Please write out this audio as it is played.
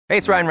Hey,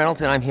 it's Ryan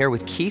Reynolds, and I'm here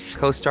with Keith,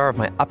 co-star of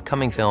my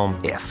upcoming film,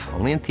 If,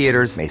 only in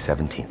theaters May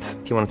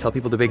 17th. Do you want to tell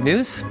people the big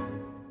news?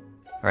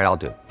 All right, I'll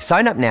do it.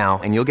 Sign up now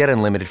and you'll get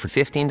unlimited for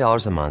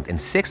 $15 a month and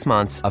 6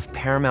 months of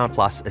Paramount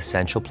Plus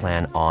Essential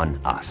Plan on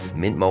us.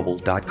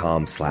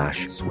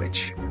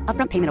 MintMobile.com/switch.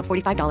 Upfront payment of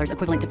 $45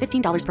 equivalent to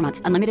 $15 per month.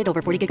 Unlimited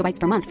over 40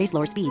 gigabytes per month. Face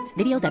lower speeds.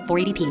 Videos at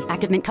 480p.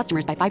 Active Mint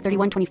customers by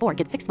 531.24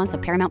 get 6 months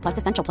of Paramount Plus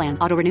Essential Plan.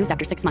 Auto renews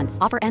after 6 months.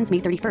 Offer ends May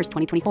 31st,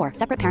 2024.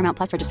 Separate Paramount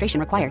Plus registration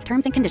required.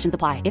 Terms and conditions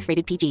apply if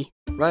rated PG.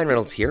 Ryan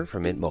Reynolds here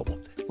from Mint Mobile.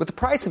 With the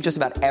price of just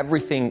about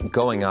everything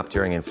going up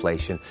during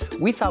inflation,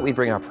 we thought we'd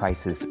bring our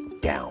prices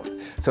down.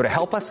 So to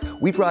help us,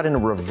 we brought in a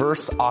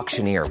reverse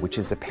auctioneer, which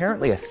is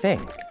apparently a thing.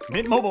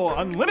 Mint Mobile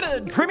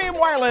Unlimited Premium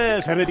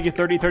Wireless. How to get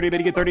 30, 30, bit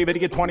to get 30, bit to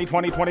get 20,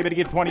 20, 20, bit to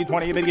get 20,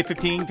 20, bit to get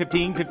 15,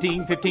 15,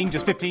 15, 15,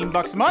 just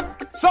 $15 a month?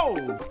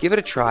 Sold! Give it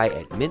a try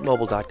at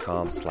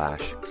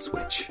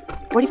mintmobile.com/switch.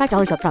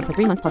 $45 upfront for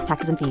 3 months plus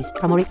taxes and fees.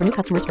 Promo rate for new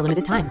customers for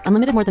limited time.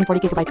 Unlimited more than 40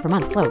 gigabytes per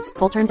month. Slows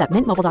full terms at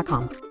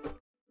mintmobile.com.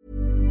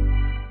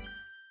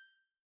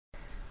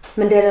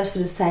 Men det der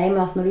som du sier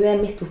med at når du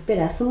midt oppi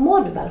det, så må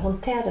du bare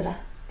håndtere det.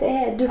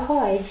 Du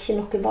har ikke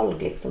noe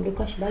valg, liksom. Du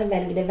kan ikke bare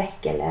velge det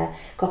vekk eller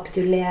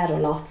kapitulere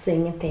og late seg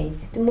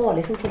ingenting. Du må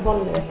liksom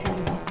forholde deg til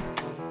det.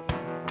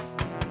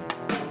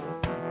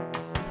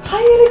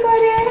 Hei,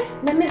 Kari!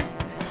 Nei, men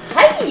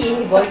hei,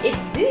 Ingeborg!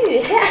 Du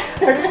her?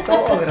 Er du så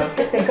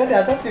overrasket? Tenk at jeg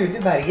har tatt tur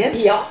til Bergen.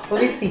 Ja. Og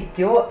vi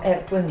sitter jo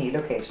på en ny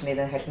location i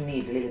den helt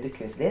nydelige lille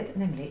dukkehuset ditt,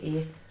 nemlig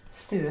i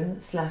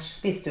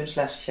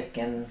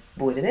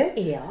spisestuen/kjøkkenbordet ditt.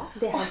 Ja,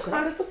 det er akkurat.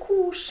 Er det så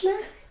koselig?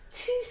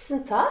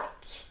 Tusen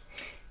takk.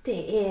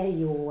 Det er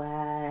jo,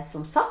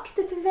 som sagt,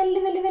 et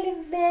veldig, veldig, veldig,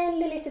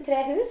 veldig lite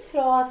trehus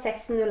fra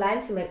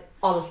 1601 som jeg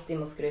alltid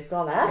må skryte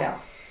over. Ja.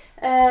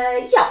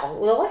 Ja,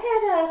 og da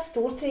her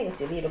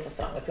stortrives jo vi da på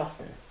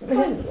Strangeplassen på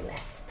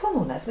Nordnes. På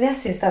Nordnes, men jeg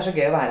synes det er så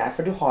gøy å være her,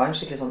 for du har en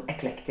skikkelig sånn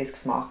eklektisk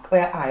smak. Og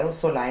jeg er jo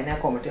så lei når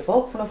jeg kommer til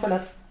folk, for nå føler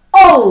jeg at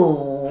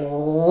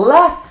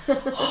alle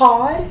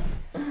har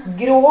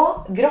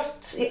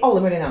grått i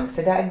alle mulige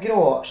nyanser. Det er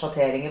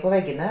gråsjatteringer på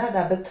veggene, det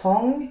er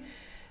betong,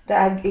 det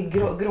er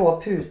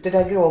grå puter, det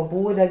er grå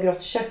bord, det er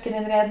grått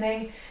kjøkkeninnredning.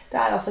 Det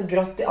er altså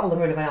grått i alle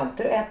mulige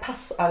varianter, og jeg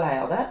passer lei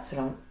av det, selv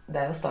om det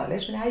er jo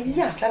stylish, men jeg er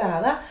jækla lei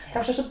av det. Det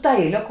er så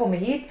deilig å komme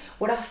hit,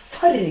 hvor det er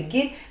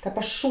farger, det er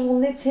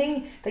personlige ting,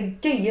 det er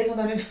gøye,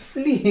 sånn der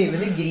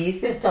flyvende gris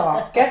i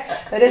taket,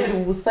 det er et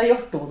rosa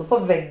hjortehode på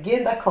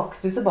veggen, det er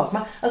kaktuser bak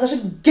meg. Altså, det er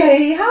så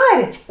gøy her!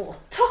 Å,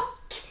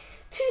 takk!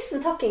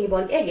 Tusen takk,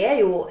 Ingeborg. Jeg er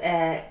jo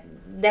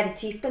den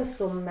typen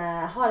som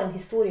har en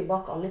historie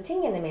bak alle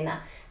tingene mine.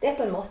 Det er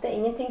på en måte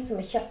ingenting som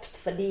er kjøpt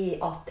fordi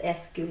at jeg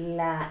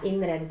skulle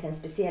innrede til en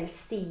spesiell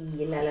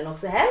stil eller noe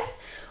så helst.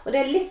 Og det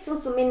er litt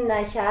sånn som min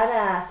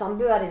kjære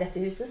samboer i dette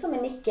huset, som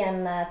er Nikken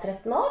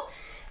 13 år.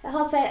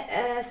 Han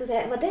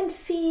sier, var den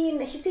fin?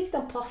 Ikke sikkert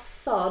den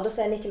passer. Og da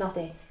sier Nikken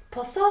alltid,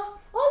 passer?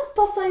 Alt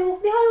passer jo.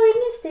 Vi har jo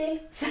ingen stil,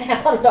 sier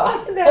han da.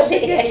 Det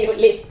er jo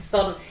litt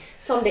sånn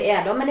det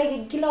er da. Men jeg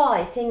er glad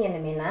i tingene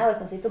mine, og jeg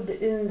kan sitte og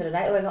beundre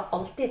dem, og jeg har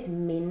alltid et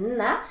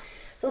minne.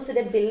 Sånn som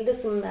det bildet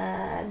som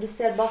du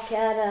ser bak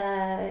her,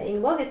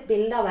 Ingeborg, et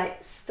bilde av en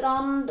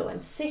strand og en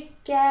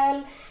sykkel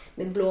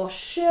med blå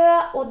sjø,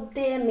 og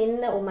det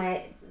minner om en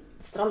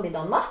strand i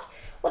Danmark.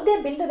 Og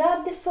det bildet der,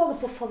 det så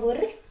jeg på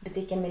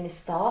favorittbutikken min i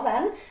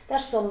Staven,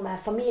 der som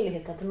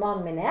familiehytta til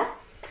mannen min er.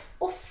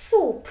 Og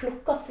så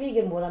plukket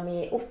svigermora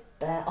mi opp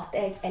at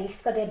jeg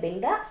elsker det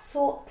bildet,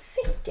 så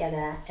fikk jeg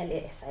det, eller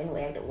jeg sier nå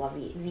jeg det, og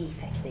vi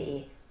fikk det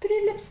i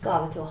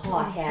bryllupsgave til å ha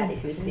her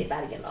i huset i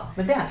Bergen da.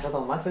 Men det er fra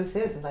Danmark, for det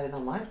ser ut som det er i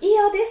Danmark.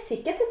 Ja, det er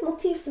sikkert et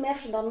motiv som er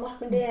fra Danmark,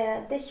 men det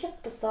er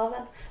kjøpt på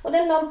Staven. Og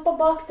den lampa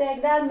bak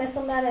deg der med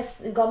sånn der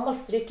gammel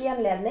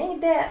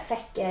strykegjenledning, det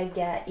fikk jeg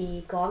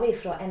i gave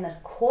fra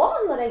NRK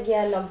når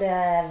jeg lagde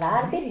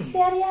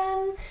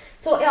Værbit-serien.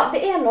 Så ja, det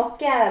er noe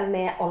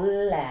med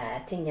alle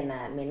tingene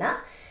mine.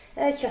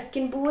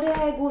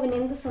 Kjøkkenbordet, god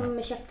venninne som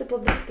kjøpte på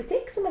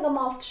butikk, som jeg har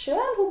malt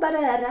selv. Hun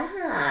bare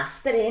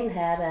ræste det inn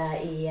her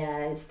i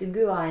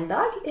stugua en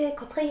dag.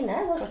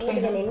 Katrine, vår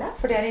store venninne.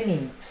 For det er i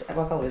mint,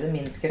 hva kaller vi det?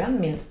 Mintgrønn,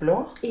 mintblå?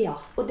 Ja,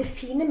 og det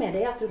fine med det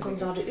er at du kan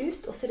dra det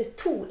ut, og så er det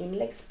 2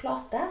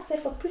 innleggsplater, så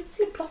jeg får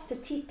plutselig plass til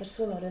 10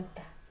 personer rundt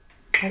det.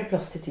 Er det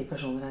plass til 10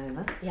 personer her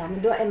inne? Ja,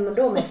 men da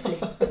må vi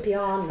flytte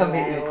pianoet kan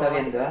vi ut av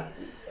vinduet?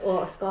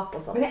 Og skap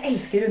og sånt. Men jeg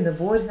elsker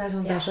rundebord. Det er,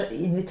 sånn, det er så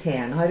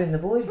inviterende å ha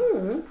rundebord.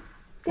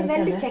 Det er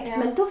veldig kjekt,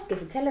 men da skal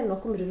jeg fortelle noe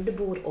om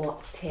rundebord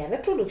og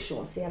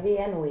TV-produksjon, siden vi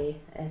er nå i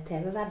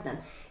TV-verdenen.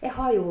 Jeg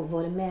har jo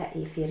vært med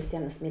i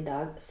 4-stjerners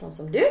middag, sånn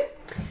som du.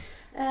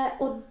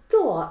 Og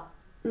da,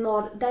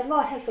 når de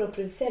var her for å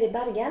produsere i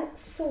Bergen,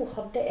 så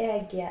hadde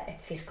jeg et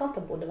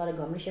firkantet bord, det var det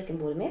gamle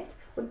kjøkkenbordet mitt,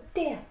 og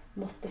det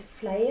måtte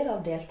flere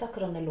av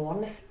deltakerne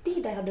låne,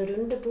 fordi de hadde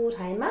rundebord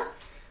hjemme.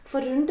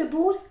 For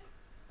rundebord,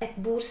 et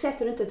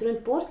bordsett rundt et rundt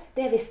bord,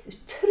 det er visst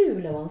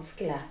utrolig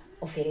vanskelig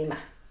å filme.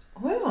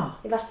 Ja.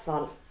 I hvert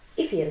fall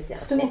i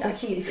 4-stjerners middag.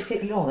 Så du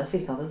måtte låne et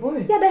firkantet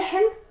bord? Ja,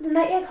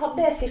 jeg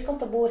hadde et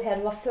firkantet bord her,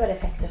 det var før jeg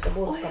fikk dette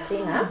bordet hos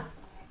Katrine.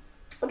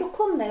 Og da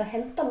kom de og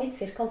hentet mitt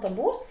firkantet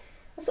bord,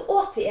 og Og så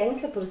åt vi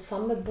egentlig på det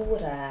samme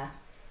bordet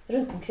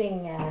rundt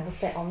omkring hos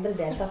de andre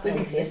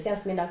deltakerne i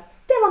Firestjerners middag.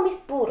 Det var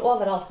mitt bord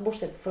overalt,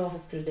 bortsett fra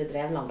hos Trude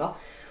Drevland da.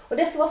 Og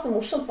det som var så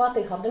morsomt var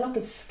at jeg hadde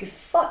noen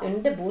skuffer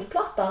under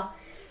bordplata.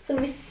 Så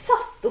når vi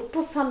satt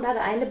oppe hos han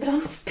der ene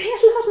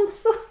brannspilleren,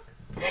 så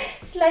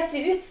sleit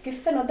vi ut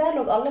skuffen, og der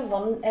lå alle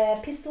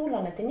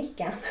vannpistolene til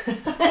Nikken.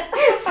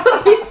 Så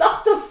vi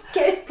satt og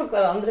skjøt på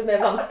hverandre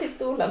med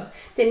vannpistolen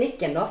til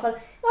Nikken da, for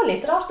det var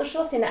litt rart å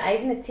se sine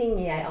egne ting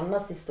i en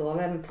annen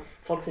stove.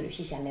 Folk som du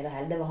ikke kjenner i det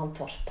hele. Det var han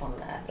Torp, han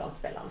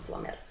brannspilleren som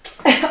var med.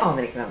 Jeg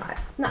aner ikke hvem er.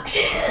 Nei.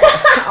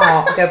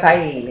 Ok,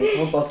 peiling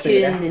mot oss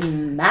spillere.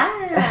 Kunne meg.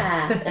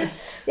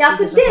 Ja,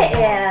 så det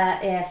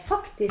er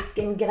faktisk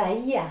en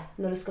greie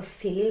når du skal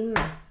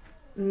filme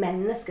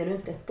mennesker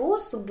rundt et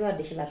bord, så bør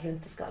det ikke være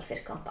rundt, det skal være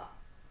firkantet.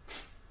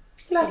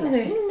 Lært noe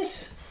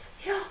nytt.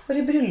 Ja. For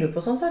i bryllup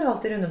og sånn, så er det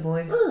alltid runde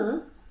bord.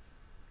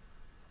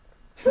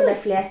 Men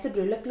de fleste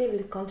bryllup blir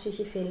vel kanskje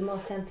ikke filmet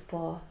og sendt på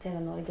TV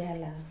Norge,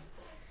 eller...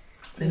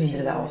 Med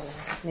mindre det er oss.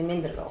 Med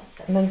mindre det er oss.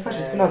 Men kanskje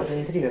vi skal lage sånn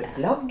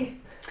interiørblogg?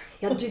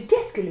 Ja, du,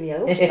 det skulle vi ha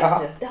gjort, Ja.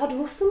 vet du. Det hadde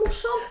vært så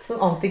morsomt.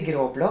 Sånn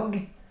anti-grå-blogg.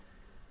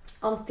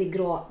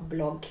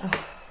 Anti-grå-blogg.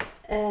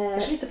 Det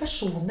er så lite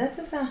personlighet,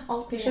 synes jeg.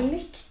 Alt blir så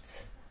likt.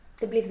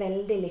 Det blir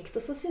veldig likt.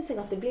 Og så synes jeg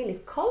at det blir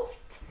litt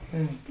kaldt.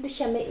 For du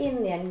kommer inn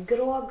i en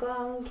grå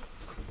gang,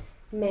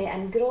 med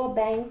en grå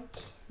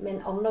benk, med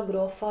en annen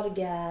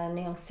gråfarge,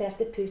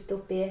 nyanserte pute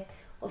oppi,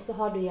 og så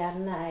har du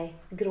gjerne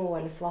en grå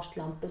eller svart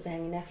lampe som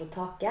henger ned fra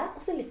taket,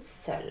 og så litt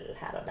sølv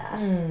her og der.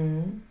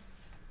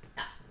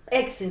 Ja,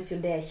 jeg synes jo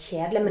det er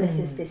kjedelig, men jeg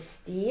synes det er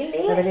stilig.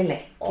 Det er veldig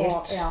lekkert.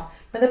 Og, ja.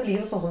 Men det blir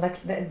jo sånn som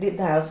det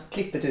er jo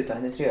klippet ut av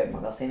en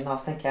interiørmagasin, da,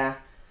 så tenker jeg,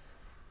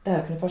 det er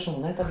jo ikke noe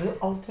personlighet, det blir jo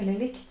alt veldig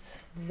likt.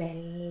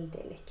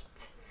 Veldig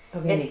likt.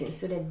 Og Jeg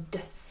synes jo det er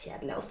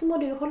dødskjedelig. Og så må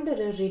du jo holde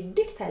det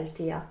ryddig hele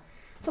tiden.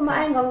 For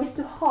med en gang, hvis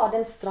du har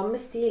den stramme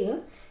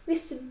stilen,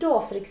 hvis du da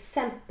for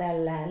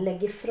eksempel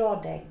legger fra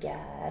deg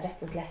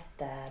rett og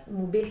slett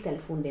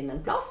mobiltelefonen din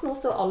en plass, noe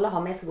så alle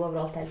har med seg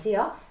overalt hele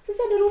tiden, så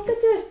ser det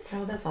rotet ut.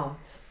 Ja, det er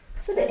sant.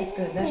 Så det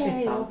Det er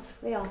slitsomt.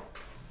 Ja.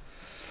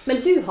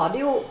 Men du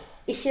hadde jo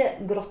ikke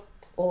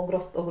grått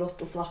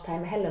og svart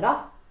hjemme heller da.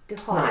 Du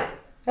har Nei.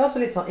 Jeg er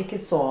også litt sånn, ikke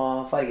så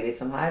fargerikt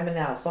som her, men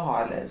jeg også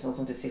har, sånn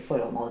som du sier,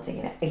 forhold med alle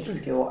tingene. Jeg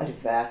elsker jo å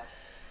arve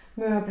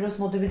møbler og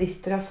små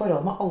duppeditter. Jeg har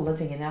forhold med alle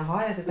tingene jeg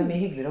har. Jeg synes det er mye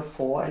hyggeligere å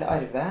få eller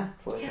arve.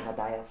 Få ut av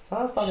deg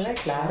også, stadig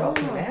vekk, klær og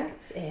alt mulig.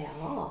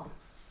 Ja.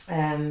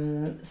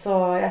 Så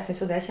jeg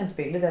synes jo det er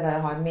kjempehyggelig, det der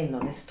å ha en minne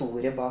og en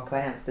historie bak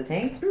hver eneste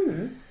ting.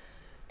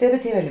 Det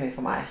betyr veldig mye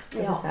for meg.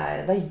 Det, synes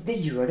jeg,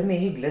 det gjør det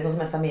mye hyggelig, sånn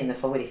som et av mine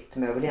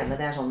favorittmøbler hjemme.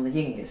 Det er sånn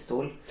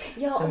gyngestol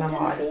Ja, som, og den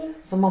er fin.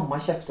 som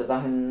mamma kjøpte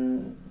da hun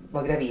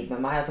var gravid med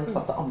meg, og som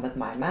satt og ammet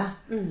meg med.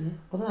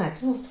 Og den er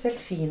ikke sånn spesielt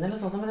fin eller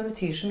sånn, men den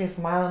betyr så mye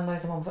for meg. Den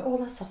liksom, mamma sa,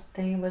 der satt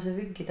jeg, bare så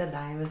vugget jeg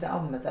deg mens jeg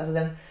ammet. Altså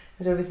jeg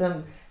tror hvis det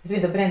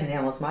begynte å brenne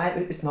hjemme hos meg,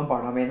 utenom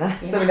barna mine,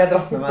 så ville jeg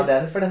dratt med meg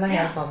den, for den er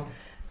helt sånn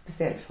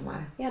spesiell for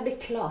meg. Ja, det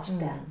er klart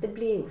det. Det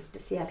blir jo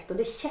spesielt,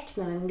 og det er kjekt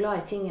når en er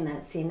glad i tingene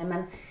sine,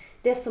 men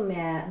det som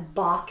er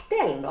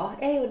bakdelen da,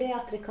 er jo det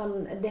at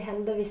det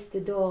hender hvis det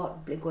da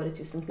går det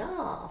 1000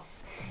 knas.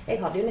 Jeg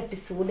hadde jo en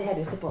episode her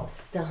ute på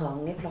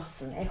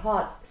Strangeplassen. Jeg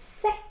har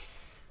 6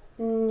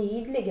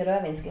 nydelige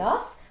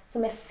rødvinsglas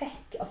som jeg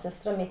fikk av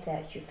søsteren min til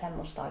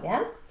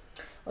 25-årsdagen.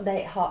 Og de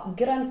har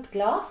grønt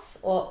glas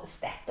og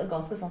stett og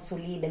ganske sånn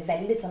solide,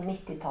 veldig sånn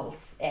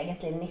 90-talls,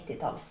 egentlig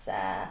 90-talls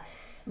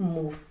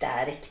mote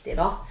riktig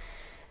da.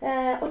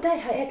 Og de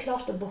har jeg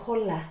klart å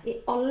beholde i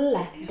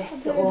alle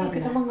disse årene.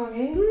 Det mange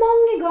ganger.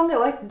 Mange ganger,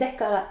 og jeg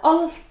dekker det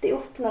alltid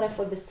opp når jeg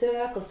får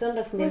besøk og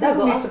søndagsmiddag.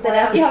 Og alt det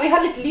der. Ja, vi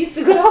har litt lys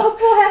og går av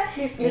på her.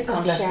 Litt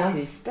sånn Kanskje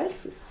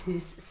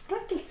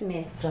husspøkelsen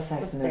min fra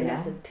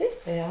 1601. et puss.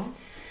 Ja.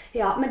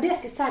 Ja, men det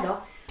skal jeg si da.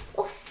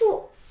 Og så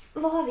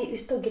var vi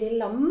ute og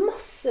grillet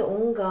masse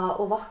unger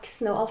og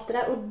voksne og alt det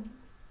der. Og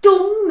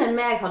dummen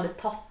meg hadde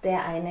tatt det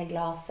ene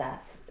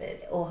glaset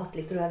og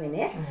hatt litt rødvin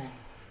i.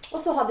 Og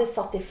så hadde jeg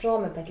satt ifra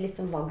meg på et litt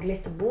sånn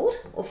vaglete bord,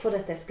 og for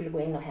at jeg skulle gå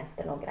inn og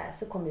hente noe greier,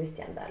 så kom jeg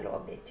ut igjen der lå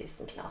vi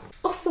 1000 knas.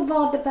 Og så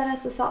var det bare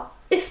en som sa,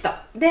 uff da,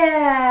 det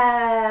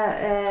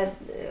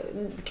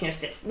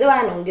knustes. Det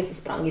var en unge som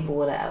sprang i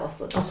bordet. Og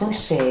sånn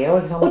skjer jo,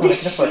 ikke sant? Og det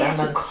skjer,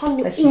 du kan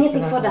jo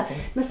ingenting for det.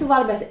 Men så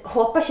var det bare,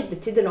 håper ikke det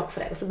betydde nok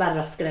for deg, og så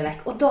bare rasker det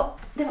vekk. Og da,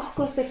 det var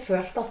akkurat så jeg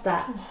følte at det...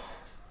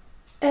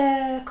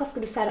 hva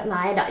skal du si da?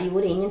 Nei da, jeg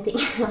gjorde ingenting.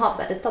 Jeg har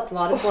bare tatt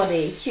vare på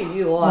det i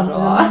 20 år.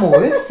 Men må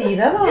jo si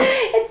det da.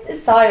 Jeg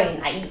sa jo,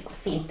 nei,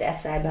 fint det,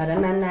 sa jeg bare.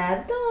 Men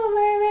da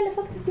var jeg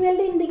faktisk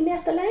veldig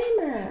indignert og lei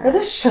meg. Ja,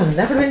 det skjønner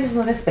jeg, for du blir litt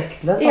sånn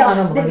respektløs. Ja,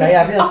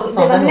 jeg blir også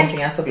sånn, det er noe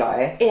jeg er så glad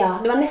i. Ja,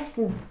 det var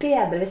nesten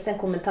bedre hvis den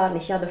kommentaren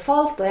ikke hadde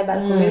falt, og jeg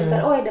bare kom ut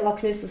der, oi, det var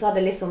knust, og så hadde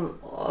jeg liksom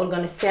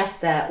organisert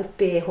det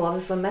oppi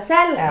hodet for meg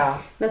selv. Ja.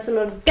 Men så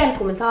når den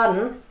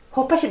kommentaren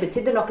Håper ikke det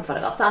betydde noe for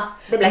deg, altså.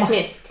 Det ble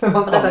knust. Men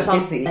man Og det kan var ikke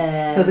sånn, si.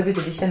 Ja, det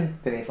betydde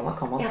kjempemye for meg.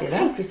 Kan man si det?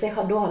 Tenk hvis jeg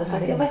da hadde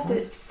sagt, det vet du,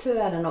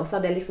 søren også,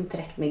 hadde jeg liksom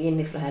trekt meg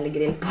inn fra hele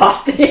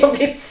grillparty og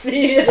blitt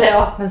sure.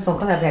 Og... Men sånn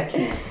kan jeg bli helt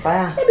knust da,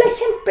 jeg. Jeg ble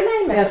kjempelei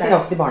meg. Jeg sier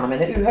alltid til barna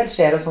mine, uheld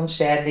skjer og sånn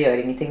skjer, det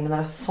gjør ingenting, men det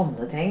er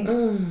sånne ting.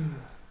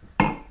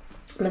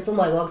 Men så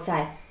må jeg også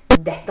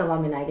si, dette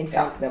var min egen feil.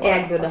 Ja, det var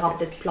jeg det, burde faktisk.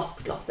 hatt et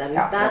plastglass der ute.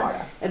 Ja, det var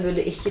det. Jeg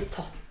burde ikke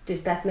tatt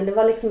ut et, men det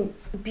var liksom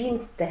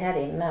begynte her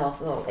inne.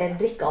 Altså. Jeg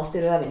drikker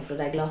alltid rødvin fra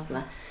de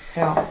glassene.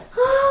 Ja.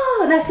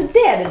 Nei, så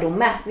det er det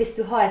dumme. Hvis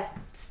du har et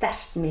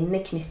sterkt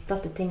minne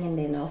knyttet til tingene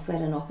dine, og så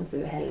er det noen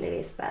som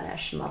uheldigvis bare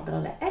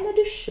smadrer det. Eller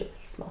du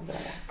selv smadrer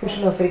det.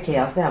 Hvordan for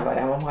Ikea, så jeg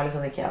bare, man har litt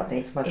sånn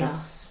Ikea-ting som bare Ja.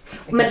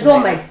 kan... Men da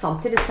må jeg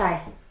samtidig si,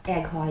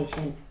 jeg har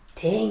ikke en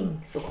ting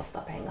som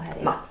koster penger her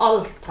inne. Nei.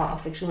 Alt har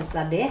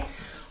affeksjonsverdi.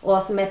 Og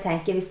som jeg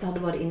tenker, hvis det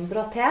hadde vært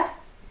innbrott her,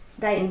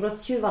 de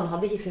innbrottstyvene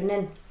hadde ikke funnet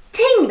en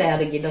ting de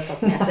hadde giddet å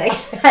tatt med seg.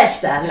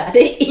 Helt ærlig.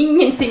 Det er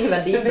ingenting Det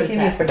verdifullt betyr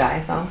mye her. for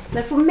deg, sant?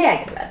 Men for meg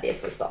er det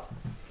verdifullt da.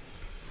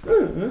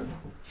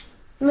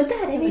 Men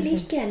der er vi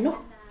like nok.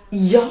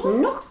 Ja!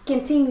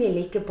 Noen ting vi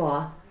liker på.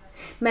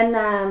 Men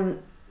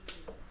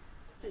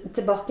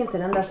tilbake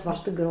til den der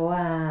svarte grå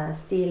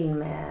stilen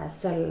med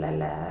sølv,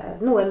 eller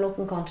nå er det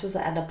noen kanskje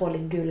som edder på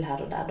litt gull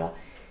her og der da.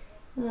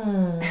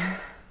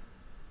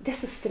 Det er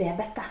så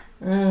strebete.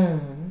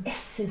 Jeg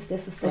synes det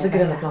er så Og så strebete.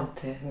 grønne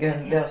planter.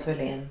 Grønn, det er også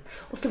veldig inn.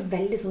 Og så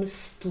veldig sånne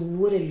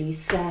store,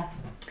 lyse,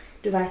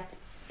 du vet,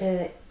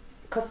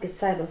 hva skal jeg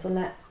si da,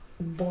 sånne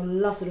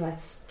boller så du har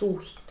et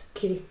stort,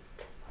 kvitt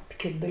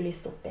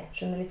kubbelys oppi.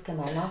 Skjønner du litt hva jeg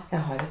mener?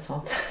 Jeg har et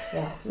sånt.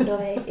 Ja, men, da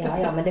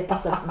er, men det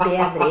passer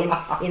bedre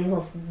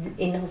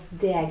inne hos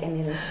deg enn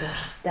i den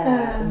svarte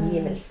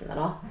omgivelsene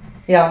da.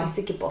 Ja. Jeg er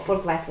sikker på,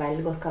 folk vet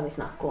veldig godt hva vi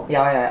snakker om.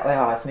 Ja, og jeg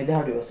har så mye, det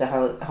har du også. Jeg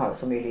har jo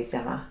så mye lys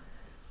hjemme.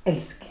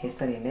 Elsker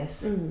stearinlys.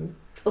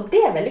 Og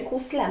det er veldig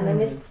koselig, men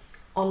hvis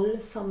alle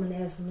sammen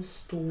er sånne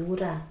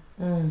store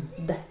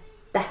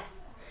døtte,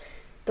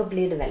 da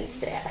blir det veldig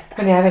strevete.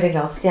 Men jeg er veldig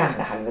glad at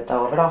stjernehelvete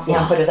er over da. For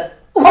en periode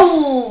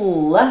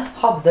alle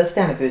hadde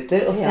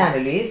stjerneputer og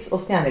stjernelys og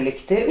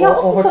stjernelykter Ja,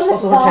 og også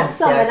sånne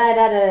vaser med de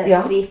der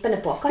stripene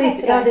på. Hva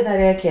heter det? Ja, de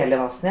der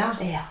kelevasene,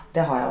 Ja.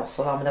 Det har jeg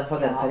også da, men det var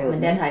på den perioden.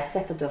 Men den har jeg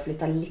sett at du har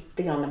flyttet litt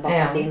grann bak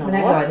Ja, gardinene men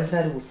jeg er nå. glad i den, for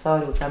det er rosa,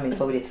 og rosa er min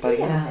favorittfarge.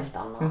 Det er en helt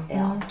annen,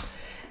 ja.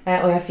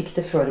 Og jeg fikk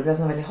det før det ble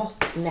sånn veldig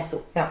hot.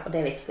 Nettopp, Ja. og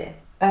det er viktig.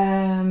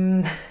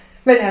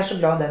 Men jeg er så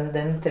glad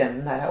den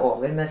trenden der er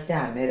over med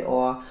stjerner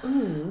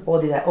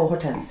og de der, og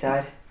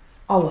hortensiaer.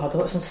 Alle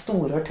hadde sånne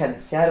store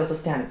hortensiaer og så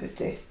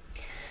stjerneputer.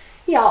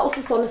 Ja,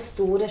 også sånne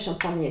store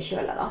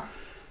champagnekjøler da.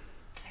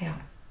 Ja.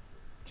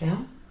 Ja.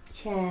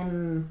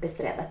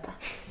 Kjempestrebete.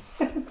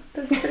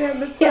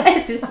 Bestrebet. Ja,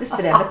 jeg synes det er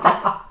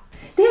strebete.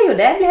 Det er jo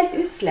det, jeg blir helt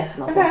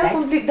utslettende. Men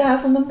det er jo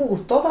sånn med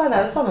mote også, da. Det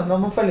er jo samme med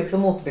at man følger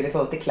liksom motebil i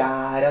forhold til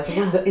klær. Altså,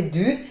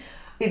 så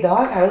i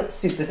dag er jo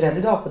supertrendy.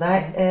 Du har på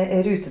deg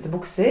rutete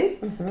bukser,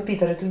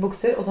 pita-rutete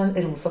bukser, og så en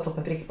rosa topp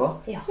med prikker på.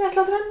 Ja.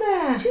 Jækla trendy!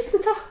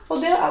 Tusen takk.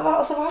 Og det,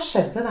 altså, hva har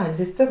skjedd med deg i det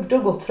siste? Du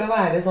har gått fra å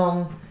være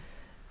sånn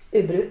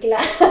Ubrukelig.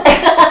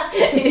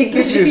 ikke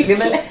ubrukelig,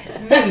 men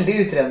veldig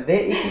utrendy.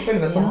 Ikke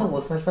følge med på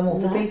noe som helst av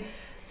mote til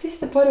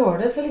siste par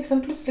årene, så liksom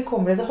plutselig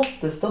kommer det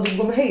hotteste, og du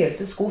går med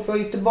høyhælte sko. Før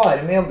gikk du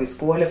bare med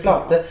joggesko eller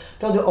flate.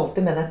 Du hadde jo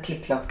alltid med deg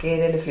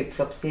klikklakker eller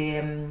flipflops i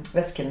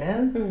vesken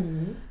din.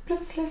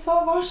 Plutselig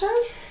så, hva har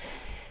skjedd?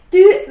 Du,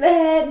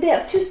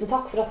 tusen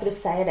takk for at du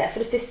sier det.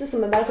 For det første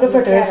som jeg bare For da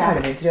følte jeg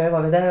ferdig med interiør,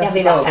 var vi det? Ja,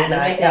 vi var ferdig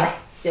med det.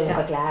 Jo,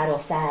 på klær og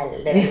selv,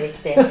 det er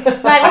viktig.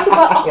 Nei, vet du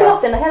hva,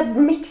 akkurat denne her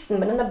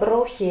miksen med denne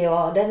brochi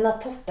og denne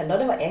toppen, da,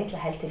 det var egentlig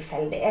helt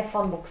tilfeldig. Jeg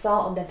fant buksa,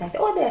 og den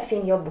tenkte, det er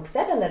fin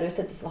jobbbukse, den er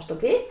ute til svart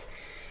og hvit.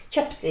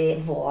 Kjøpt i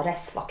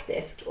våres,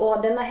 faktisk. Og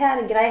denne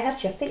her greia her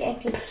kjøpte jeg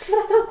egentlig bare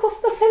for at den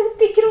kostet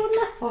 50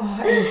 kroner.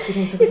 Jeg elsker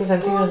ting som kostet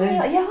 50 kroner.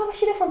 Ja, var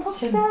ikke det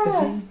fantastisk?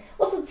 Kjempefint.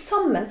 Og så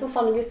sammen så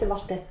fant jeg ut det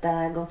ble et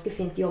ganske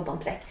fint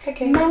jobbantrekk.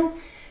 Okay. Men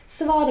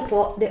svaret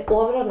på det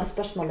overordnede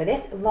spørsmålet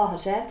ditt, hva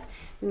har skjedd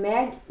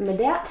meg med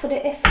det? For det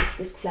er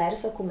faktisk flere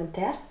som har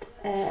kommentert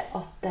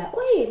at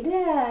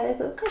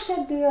hva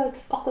skjer du,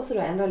 akkurat så du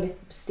har endret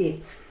litt stil.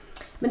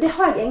 Men det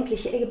har jeg egentlig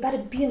ikke. Jeg har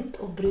bare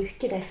begynt å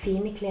bruke de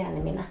fine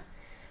klærne mine.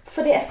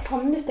 Fordi jeg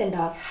fant ut en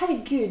dag,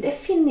 herregud, jeg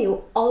finner jo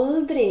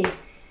aldri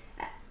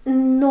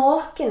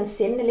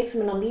noensinne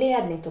liksom en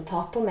anledning til å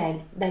ta på meg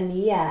de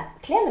nye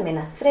klærne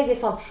mine. For jeg er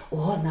sånn,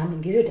 nei, men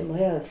Gud, det må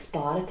jeg jo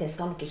spare til. Jeg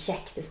skal ha noe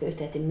kjekt, jeg skal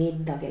ut etter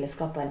middag, eller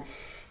skal på en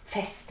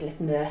fest, eller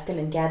et møte,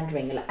 eller en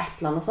gathering, eller et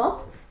eller annet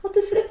sånt. Og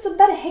til slutt så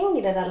bare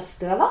henger det der og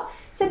støver.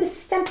 Så jeg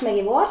bestemte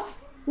meg i vår.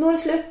 Nå er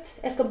det slutt.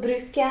 Jeg skal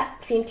bruke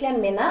finklærne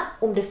mine,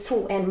 om det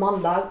så er en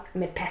mandag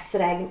med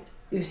pessregn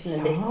uten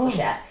en dritt som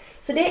skjer.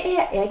 Så det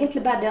er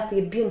egentlig bare det at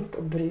jeg har begynt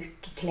å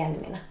bruke klærne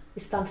mine. I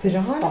stedet for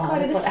å spare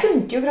Kari, på det. det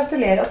funker jo,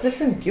 gratulerer. Altså, det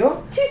funker jo.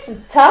 Tusen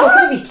Det takk! er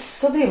ikke noe vits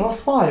å drive og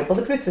spare på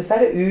det. Plutselig så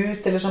er det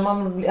ut, eller så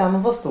man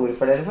får stor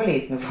for det, eller for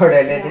liten for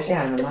det, eller det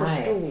skjer med meg.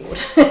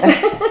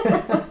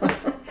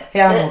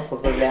 Jeg har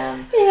motsatt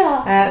problem. Ja.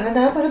 Men det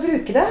er jo bare å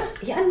bruke det.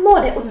 Ja, en må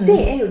det, og det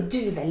er jo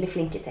du veldig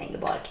flink til,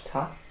 Ingeborg.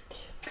 Takk.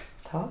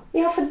 Takk.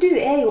 Ja, for du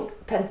jo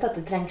pyntet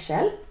til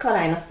trengsel hver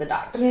eneste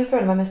dag. Men jeg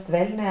føler meg mest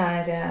vel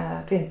når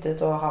jeg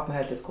pyntet og har på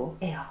meg hølte sko.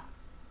 Ja.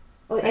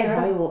 Og jeg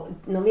har jo,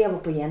 når vi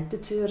vært på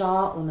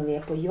jenteturer, og når vi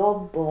på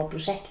jobb og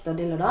prosjekt og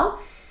dill og da,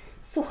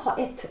 så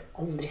har jeg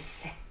aldri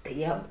sett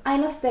deg.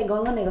 Eneste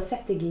gangene jeg har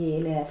sett deg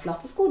i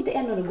flate sko,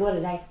 det når du går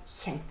i de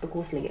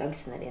kjempekoselige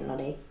øgsene dine,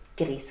 når det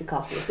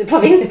grisekaldt ute på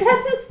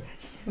vinteren.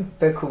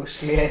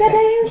 Kjempekoselige. Ja,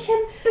 de jo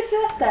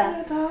kjempesøte.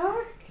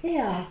 Takk.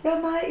 Ja.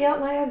 Nei,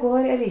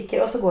 jeg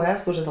liker, og så går jeg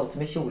stort sett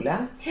alltid med kjole.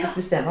 Ja.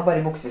 Du ser meg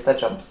bare i bukse hvis det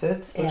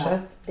jumpsuit, stort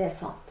sett. Ja, det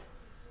sant.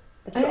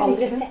 Jeg tror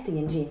aldri jeg har sett deg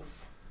i en jeans.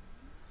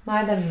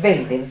 Nei, det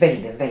veldig,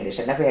 veldig, veldig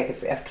sjelden.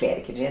 For jeg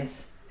kler ikke jeans.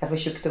 Jeg er for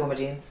tjukk til å gå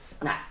med jeans.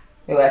 Nei.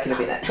 Jo, jeg kunne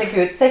finne.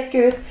 Sekk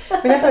ut.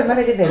 Men jeg føler meg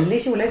veldig vel i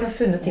kjole. Jeg har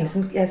funnet ting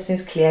som jeg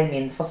synes kler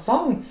min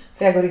fasong.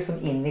 For jeg går liksom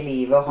inn i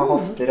livet og har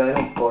hofter og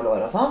rumpe og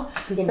lår og sånn.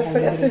 Så jeg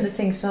føler jeg har funnet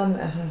ting som...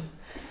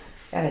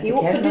 Jeg vet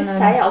ikke helt, for du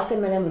sier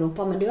alltid med det med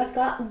rumpa, men du vet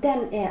hva?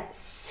 Den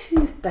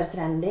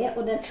supertrendy,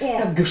 og den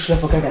Ja,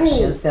 gudskjelov på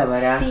Kardashians, jeg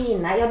bare...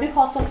 fine. Ja, du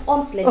har sånn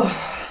ordentlig...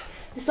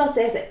 Det sånn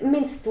som jeg sier,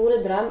 min store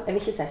drøm, jeg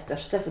vil ikke si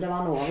største, for det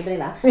var noe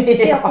overdrivet,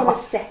 det å kunne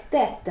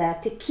sette et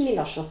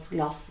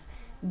tequila-shotsglass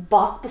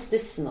bak på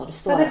stussen når du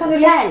står det kan du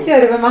lett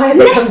gjøre med meg.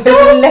 Det kan du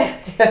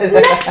lett gjøre.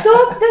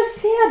 Nettopp, der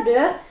ser du.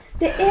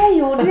 Du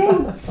jo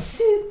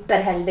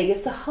superheldige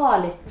som har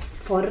litt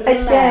former.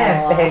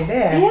 Kjempeheldig.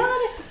 Ja,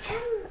 det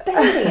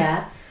kjempeheldige.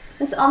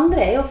 Mens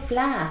andre jo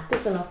flæte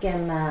som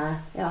noen,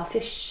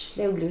 fysj,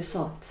 det jo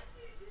grusomt.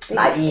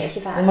 Nei,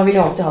 men man vil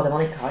jo alltid ha det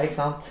man ikke har, ikke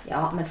sant?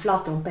 Ja, men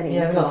flat rumpe det Jeg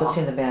ingen vil som alltid ha har.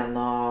 tynne ben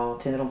og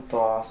tynn rumpe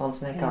og sånn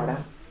som jeg ikke har det.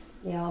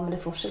 Ja, men det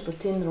forskjell på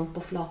tynn rumpe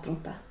og flat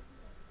rumpe.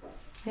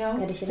 Ja,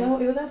 det ikke det?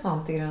 Jo, det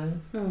sant i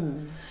grunnen.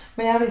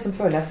 Men jeg liksom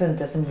føler jeg har funnet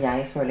det som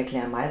jeg føler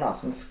kler meg, da,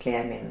 som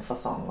kler min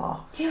fasong. Og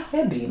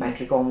jeg bryr meg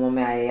egentlig ikke om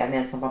jeg den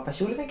eneste som har på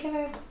kjole. Jeg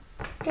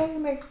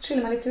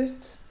skiller meg litt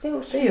ut. Det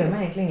gjør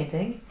meg egentlig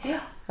ingenting. Jeg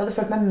hadde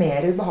følt meg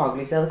mer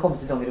ubehagelig hvis jeg hadde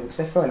kommet i dongeribukse,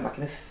 for jeg føler meg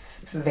ikke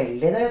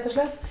veldig i det, rett og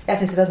slett. Jeg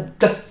synes det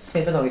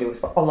dødsfint med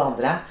dongeribukse på alle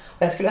andre.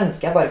 Og jeg skulle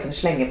ønske jeg bare kunne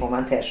slenge på meg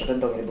en t-skjorte,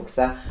 en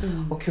dongeribukse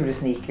og kule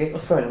sneakers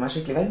og føle meg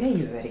skikkelig vel, men jeg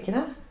gjør ikke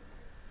det.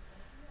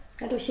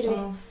 Ja, da ikke det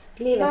vits.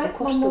 Livet Nei, for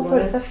kort man må å gå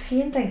føle rundt. seg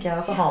fin, tenker jeg.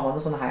 Og så har man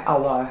jo sånne her,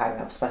 alle har jo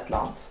hang-ups på et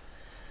eller annet.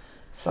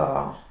 Så,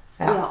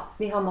 Ja,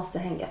 vi har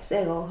masse hang-ups.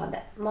 Jeg også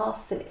hadde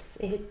massevis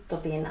i hytt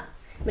og pine.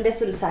 Men det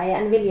som du sier,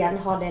 en vil gjerne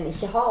ha det en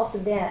ikke har, og så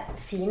det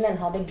fine en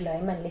har, det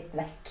glemmer en litt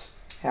vekk.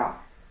 ja.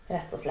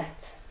 Rett og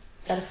slett.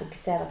 Der du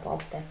fokuserer på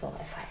alt det som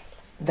feil.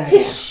 Det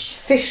Fysj!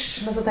 det. Fysj!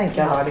 Men så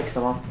tenker jeg da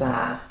liksom at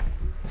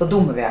så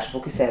dumme vi som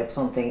fokuserer på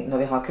sånne ting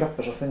når vi har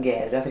kropper som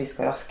fungerer og er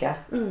friske og raske.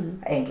 Det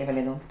er egentlig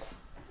veldig dumt.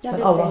 Ja, Men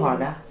det alle veldig har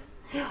det. dumt.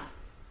 Ja,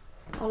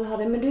 alle har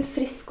det. Men du er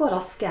friske og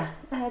raske.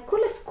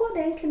 Hvordan går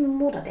det egentlig med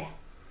mora di?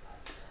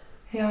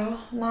 Ja,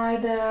 nei,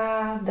 det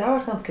har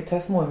vært ganske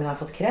tøft. Moren min har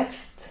fått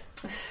kreft.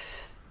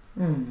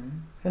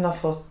 Hun har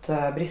fått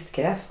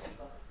brystkreft.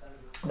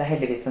 Det er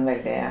heldigvis en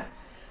veldig,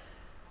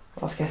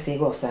 hva skal jeg si,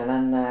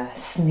 en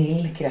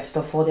snill kreft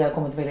å få. De har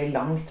kommet veldig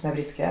langt med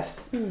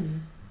brystkreft.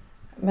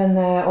 Men,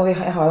 og jeg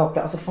har jo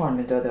opplevd, altså faren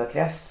min døde av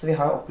kreft, så vi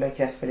har jo opplevd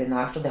kreft veldig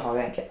nært, og det har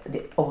jo egentlig, de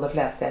aller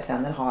fleste jeg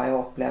kjenner har jo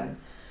opplevd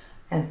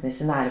enten i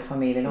sin nære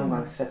familie eller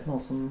omgangskrets noen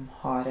som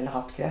har eller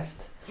hatt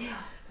kreft.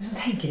 Men du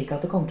tenker ikke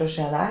at det kommer til å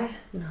skje deg.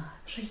 Nei.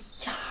 Så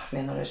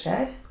jævlig når det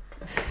skjer.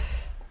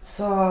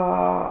 Så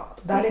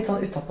det er litt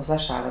sånn utenpå seg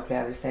selv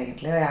opplevelse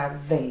egentlig, og jeg er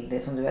veldig,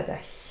 som du vet, jeg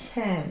er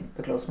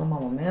kjempeklås med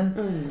mammaen min.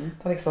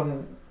 Det var liksom,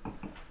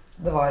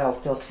 det var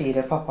alltid oss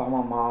fire, pappa,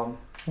 mamma og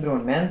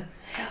broren min.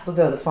 Så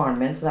døde faren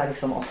min, så det er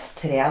liksom oss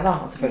tre da,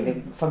 og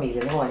selvfølgelig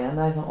familien i år igjen,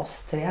 det er liksom oss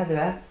tre, du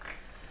vet.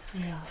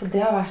 Ja. Så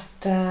det har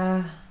vært,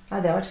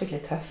 nei, det har vært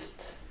skikkelig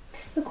tøft.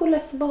 Men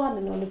hvordan var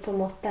det når du på en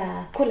måte,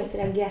 hvordan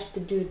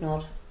reagerte du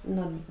når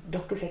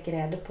dere fikk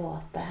rede på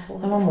at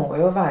hun Men man må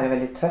jo være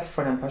veldig tøff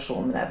for den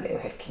personen, men jeg ble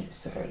jo helt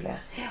knust selvfølgelig.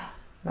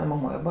 Men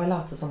man må jo bare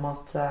late som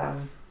at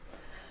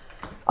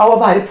av å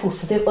være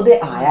positiv, og det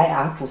er jeg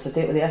er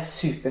positiv, og det er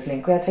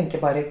superflink, og jeg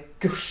tenker bare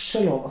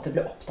gudskjelov at det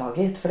ble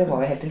oppdaget, for det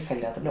var jo helt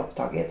tilfeldig at det ble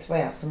oppdaget. Det var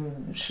jeg som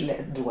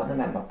dro henne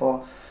med meg på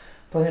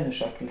en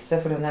undersøkelse,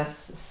 for når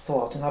jeg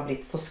så at hun har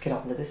blitt så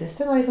skrallet det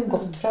siste, hun har liksom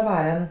gått fra å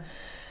være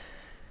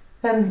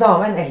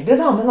en eldre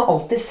dame, men har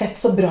alltid sett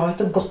så bra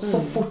ut og gått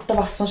så fort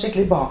og vært sånn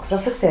skikkelig bakfra,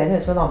 så ser hun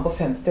ut som en dame på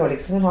 50 år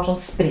liksom. Hun har sånn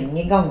spring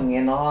i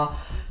gangen og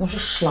hun er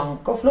så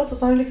slank og flott, og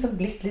så har hun liksom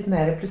blitt litt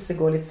mer, plutselig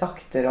går litt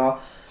saktere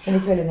og men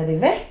ikke veldig ned i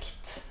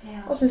vekt.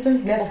 Og synes hun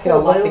ble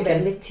skrall. Og hun var jo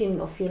veldig tynn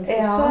og fin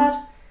fra før.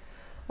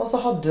 Og så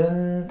hadde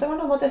hun, det var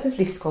noe med at jeg synes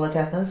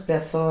livskvaliteten hennes ble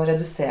så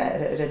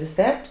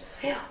redusert.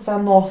 Så sa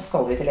jeg, nå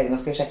skal vi til legen og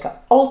skal vi sjekke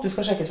alt. Du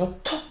skal sjekkes fra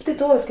topp til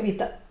tå. Vi skal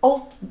vite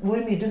alt,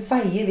 hvor mye du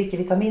veier,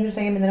 hvilke vitaminer du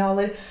trenger,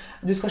 mineraler.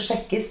 Du skal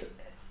sjekkes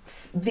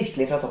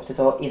virkelig fra topp til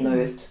tå, inn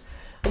og ut.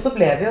 Og så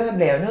ble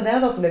hun jo det,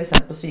 da. Så ble vi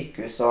sendt på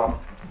sykehus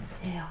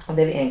og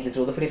det vi egentlig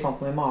trodde, for de fant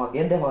noe i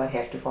magen, det var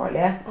helt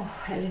ufarlig.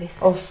 Heldigvis.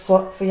 Og så,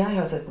 for jeg har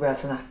jo sett på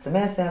Grey's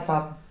Anatomy, så jeg sa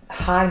at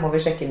her må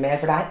vi sjekke mer,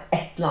 for det er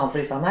et eller annet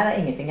for de sa, nei, det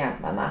er ingenting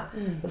gærent med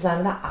henne. Og så sa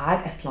jeg, men det er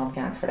et eller annet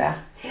gærent for det.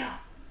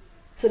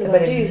 Så det Jeg var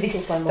bare du som på en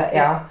visste, måte...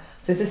 ja.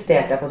 Så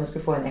insisterte jeg på at hun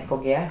skulle få en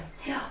EKG.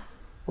 Ja.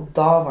 Og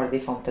da var det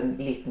de fant en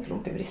liten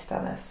klump i brystet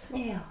hennes.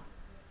 Ja.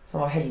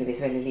 Som var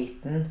heldigvis veldig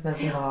liten, men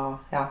som var,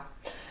 ja.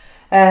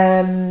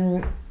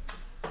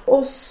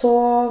 Og så,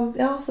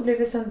 ja, så blir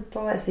vi sendt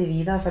på SIV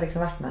da, for jeg har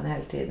liksom vært med henne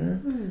hele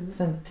tiden.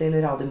 Sendt til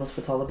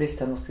Radiumhospitalet og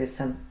Brystdiagnostisk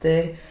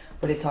senter,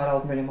 hvor de tar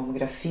alt mulig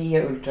mammografi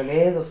og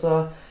ultralyd, og så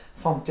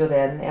fant jo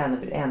det den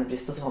ene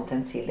brystet, og så fant de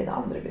en til i det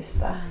andre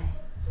brystet.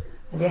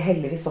 Men de er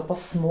heldigvis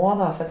såpass små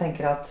da, så jeg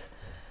tenker at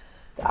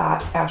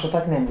jeg er så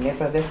takknemlig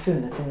for at vi har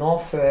funnet det nå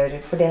før,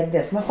 for det er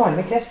det som er farlig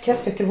med kreft.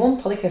 Kreft gjør ikke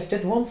vondt. Hadde kreft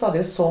gjort vondt, så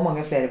hadde jo så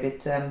mange flere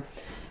blitt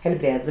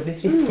helbredet og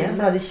blitt friske. For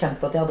da hadde de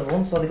kjent at de hadde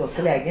vondt, så hadde de gått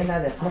til legen. Det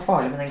er det som er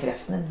farlig med den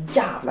kreften. Den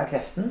jævla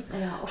kreften.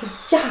 Så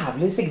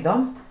jævlig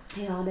sykdom.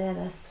 Ja, det er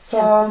det.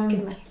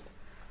 Kjempeskummelt.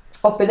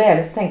 Oppi det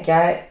hele så tenker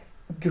jeg,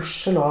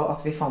 gudskjelov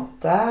at vi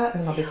fant det.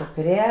 Hun har blitt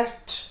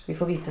operert. Vi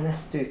får vite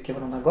neste uke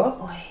hvordan det har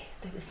gått. Oi,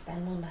 det blir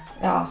spennende.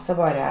 Ja, så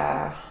bare,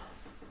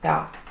 ja,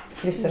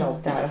 krysser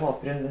alt det her og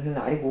håper hun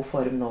er i god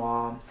form nå.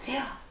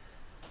 Ja.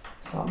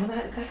 Så, men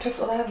det er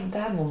tøft, og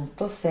det er vondt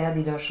å se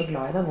de du er så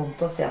glad i. Det er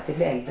vondt å se at de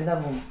blir eldre. Det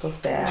er vondt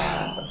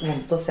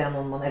å se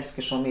noen man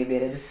elsker så mye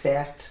bli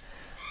redusert.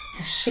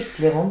 Det er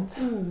skikkelig vondt.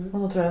 Og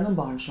nå tror jeg det er noen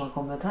barn som har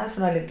kommet her,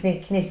 for det er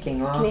litt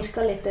knirking og...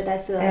 Knirker litt, det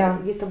er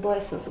de gutta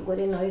boysen som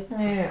går inn og ut.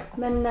 Ja.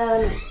 Men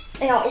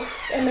ja,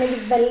 men jeg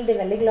er veldig,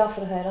 veldig glad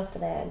for å høre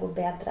at det går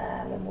bedre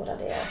med mora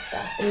di, og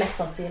at det mest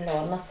sannsynlig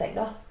ordner seg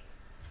da.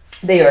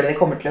 Det gjør det, det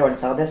kommer til å ordne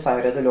seg, og det sa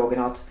jo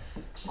radiologen at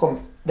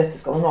dette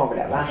skal hun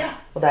overleve. Ja.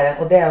 Og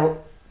det er jo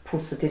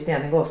positivt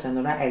igjen i gåsehud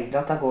når du er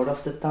eldre, at da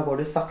går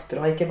det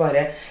saktere, og ikke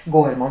bare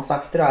går man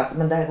saktere,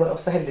 men det går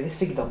også heldigvis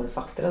sykdommen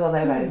saktere. Da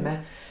det er verre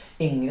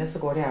med yngre, så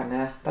går det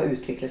gjerne, da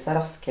utvikler seg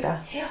raskere.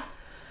 Ja.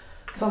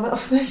 Så, men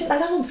det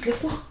er vanskelig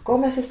å snakke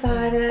om. Jeg synes det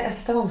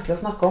er vanskelig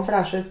å snakke om, for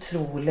det er så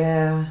utrolig,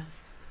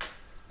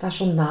 det er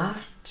så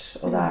nært,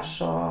 og det er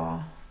så,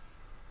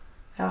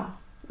 ja.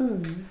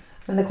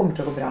 Men det kommer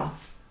til å gå bra.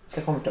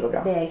 Det kommer til å gå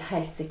bra. Det er jeg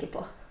helt sikker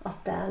på.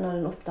 At når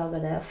hun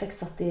oppdager det og fikk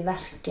satt i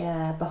verk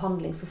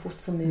behandling så fort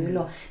som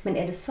mulig. Men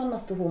er det sånn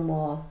at hun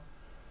må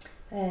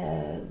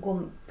gå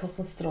på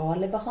sånn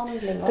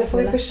strålebehandling? Det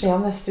får vi beskjed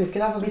om neste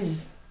uke da. For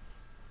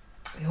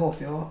vi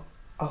håper jo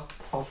at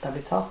alt er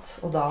blitt tatt.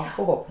 Og da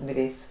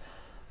forhåpentligvis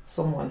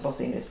så må hun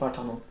sannsynligvis bare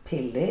ta noen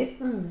piller.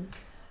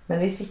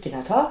 Men hvis ikke det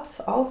er tatt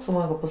alt, så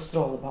må hun gå på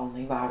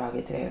strålebehandling hver dag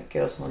i 3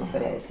 uker. Og så må hun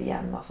opereres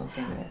igjen da,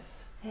 sannsynligvis.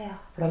 Ja.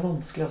 For det er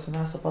vanskelig også når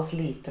det er såpass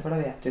lite, for da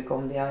vet du ikke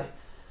om de har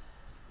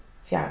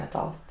fjernet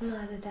alt.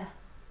 Nei, det er det.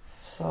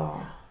 Så,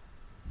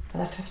 men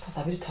det er tøft, altså.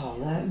 Det er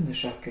brutale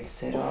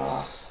undersøkelser,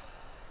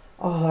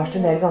 og det har vært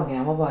en del ganger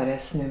jeg må bare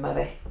snu meg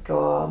vekk,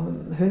 og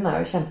hun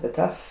er jo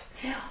kjempetøff.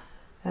 Ja.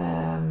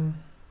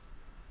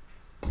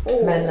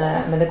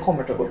 Men det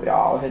kommer til å gå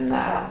bra, og hun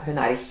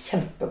er i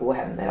kjempegode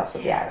hender.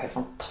 Altså, de er jo helt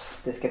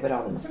fantastiske på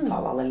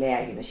Radiumhospitalet, alle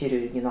legene,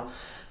 kirurgen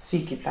og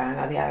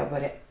sykepleierne, de er jo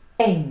bare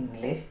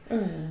engler.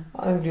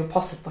 Hun blir jo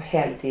passet på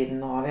hele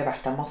tiden, og vi har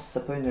vært der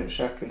masse på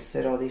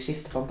undersøkelser, og de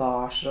skifter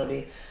bandasjer, og de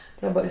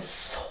er bare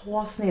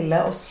så snille,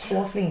 og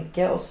så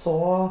flinke, og så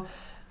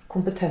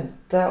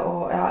kompetente,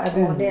 og ja, jeg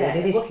beundrer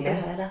de virkelig.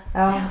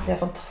 Ja, de er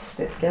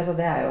fantastiske, så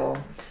det er jo,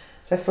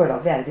 så jeg føler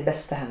at vi er i de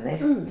beste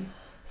hender.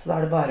 Så da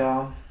er det bare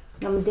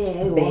å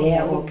be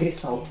og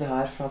krysse alt vi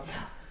har, for at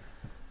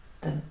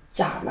den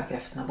jævla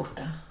kreften er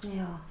borte.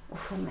 Ja,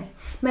 for meg.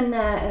 Men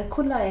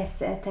hvordan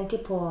jeg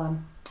tenker på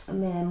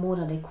med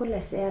mora di,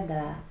 hvordan er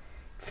det,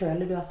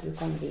 føler du at du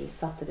kan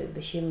vise at du er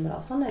bekymret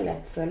og sånn,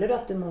 eller føler du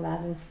at du må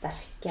være den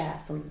sterke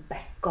som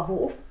backer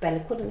henne opp,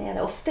 eller hvordan er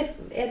det? Ofte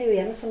er det jo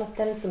gjerne sånn at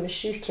den som er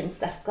syk er den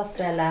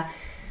sterkeste, eller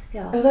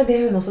ja. Ja, det er det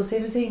hun også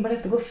sier. Hun sier, Ingeborg,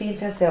 dette går fint,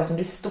 for jeg ser at hun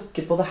blir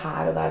stukket på det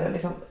her og der, og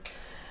liksom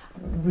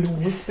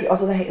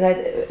altså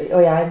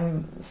og jeg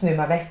snur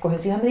meg vekk, og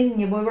hun sier, men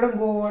Ingeborg,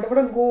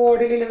 hvordan går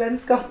det, lille venn,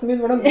 skatten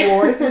min, hvordan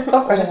går det? Så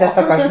stakkars, jeg ser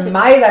stakkars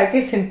meg, det er jo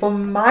ikke synd på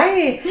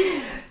meg.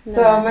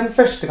 Så, men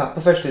første gang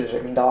på første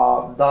undersøkning,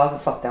 da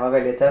satt jeg meg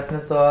veldig tøff,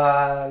 men så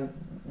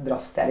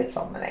brast jeg litt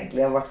sammen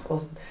egentlig.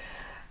 Og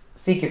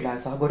sykepleieren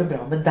sa, går det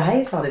bra med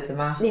deg, sa de til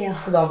meg. Ja.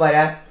 Og da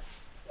bare,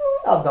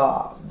 ja, da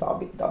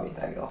begynte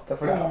jeg å gråte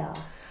for det. Ja.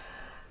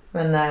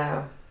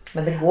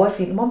 Men det går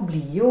fint. Man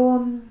blir jo,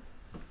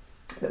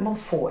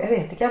 jeg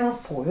vet ikke, man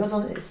får jo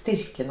sånn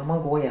styrke når man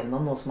går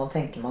gjennom noe som man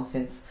tenker man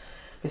synes,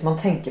 hvis man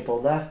tenker på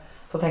det,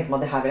 så tenker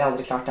man, det her vil jeg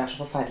aldri klart, det er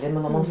så forferdelig,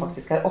 men når man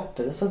faktisk er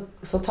oppe det,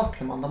 så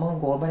takler man det, man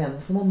går bare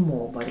gjennom, for man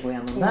må bare gå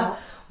gjennom det.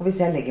 Og hvis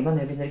jeg legger meg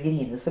ned og begynner å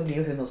grine, så blir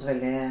jo hun også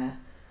veldig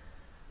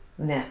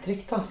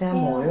nedtrykt, så jeg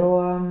må jo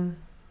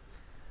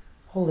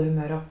holde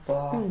humøret opp,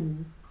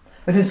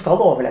 men hun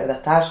skal overleve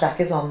dette her, så det er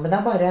ikke sånn, men det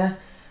er bare,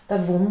 det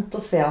er vondt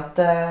å se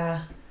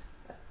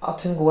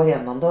at hun går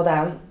gjennom det, og det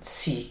er jo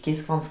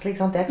psykisk vanskelig,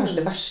 ikke sant? Det er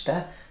kanskje det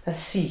verste, det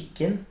er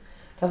psyken,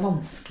 det er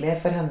vanskelig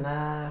for henne,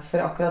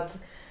 for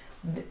akkurat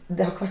det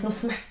har ikke vært noe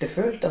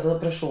smertefullt. Altså,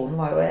 operasjonen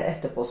var jo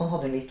etterpå, sånn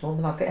hadde hun litt vondt,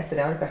 men etter det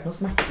har det ikke vært noe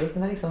smertefullt.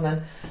 Men det er liksom den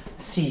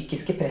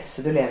psykiske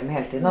presset du lever med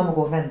hele tiden. Da må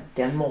gå og vente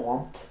i en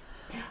måned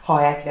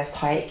Har jeg kreft?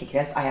 Har jeg ikke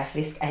kreft? Er jeg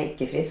frisk? Er jeg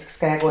ikke frisk?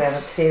 Skal jeg gå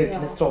gjennom 3 uker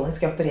med stråling?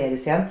 Skal jeg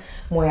opereres igjen?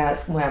 Må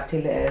jeg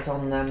til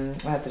sånn,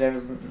 hva heter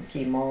det,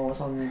 kimo og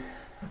sånn,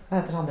 hva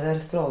heter det andre,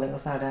 stråling, og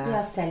så det...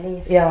 Ja,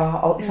 cellegift. Ja,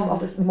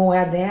 alt, må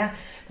jeg det?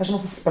 Det så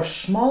masse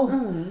spørsmål.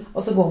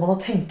 Og så går man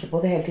og tenker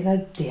på det hele tiden. Det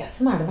jo det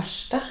som det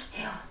verste.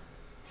 Ja.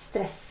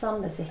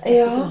 Stressende sikkert.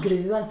 Og så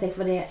gruer seg,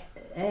 fordi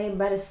jeg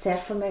bare ser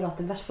for meg at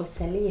i hvert fall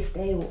cellegift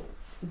jo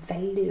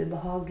veldig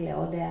ubehagelig,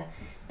 og det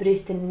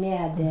bryter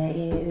ned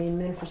i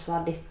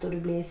immunforsvaret ditt, og du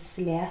blir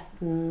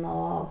sleten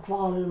og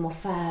kvalm og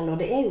fæl, og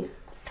det jo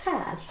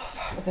fælt.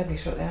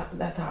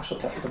 Dette så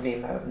tøft å bli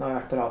med. Nå har jeg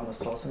vært på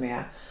Radiumhospitalet så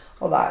mye,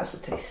 og det jo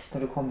så trist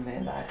når du kommer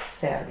inn der,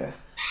 ser du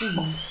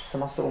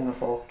masse unge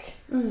folk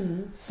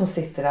som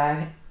sitter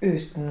der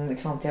uten,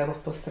 ikke sant, de har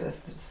gått på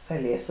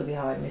cellegift, så de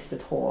har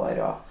mistet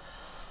hår,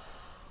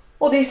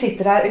 og de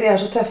sitter der, de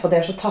så tøffe, og de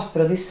så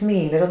tappere, og de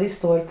smiler, og de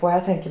står på.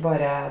 Jeg tenker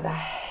bare, det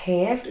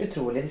helt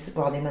utrolig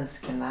hva de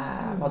menneskene,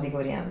 hva de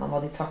går igjennom, hva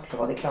de takler,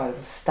 hva de klarer,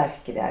 hvor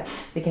sterke de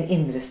hvilken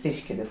indre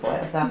styrke du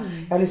får. Altså,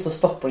 jeg har lyst til å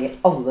stoppe og gi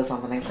alle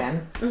sammen en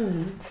klem.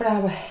 For det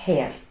bare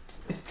helt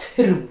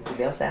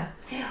utrolig å se.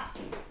 Ja.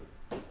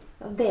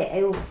 Og det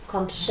jo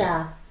kanskje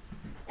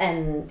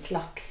en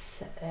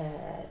slags,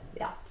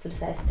 så du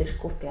sier,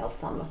 styrke opp i alt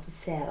sammen, at du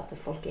ser at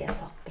folk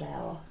tappere,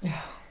 og...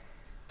 Ja.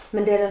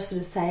 Men det som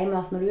du sier med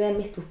at når du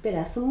midt oppi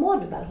det, så må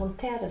du bare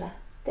håndtere det.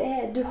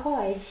 Du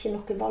har ikke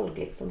noe valg,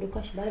 liksom. Du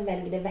kan ikke bare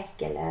velge det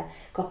vekk, eller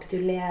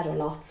kapitulere og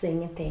late seg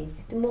ingenting.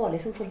 Du må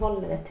liksom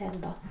forholde deg til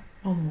det da.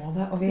 Man må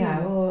det, og vi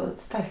jo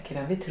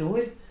sterkere enn vi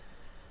tror.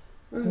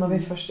 Når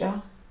vi først,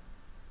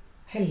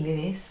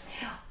 heldigvis.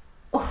 Ja.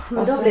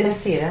 Men da blir det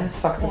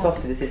sagt så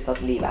ofte i det siste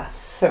at livet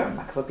søren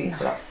meg ikke for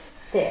byser, ass.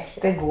 Det ikke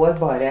det. Det går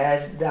bare,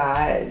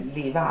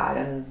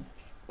 livet en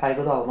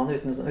berg-og-dalbane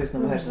uten å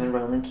høre som en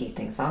Ronan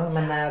Keating-sang,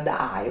 men det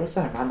jo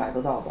søren meg en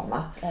berg-og-dalbane.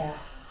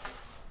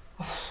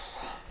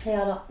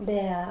 Ja da,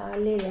 det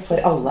livet.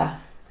 For alle.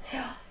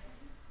 Ja,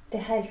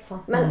 det helt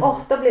sant. Men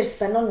da blir det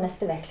spennende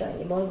neste vek da,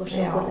 Ingeborg, og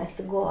se hvordan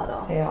det går.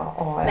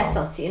 Mest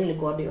sannsynlig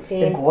går det jo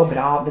fint. Det går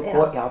bra. Det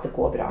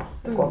går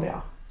bra.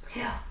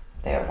 Ja.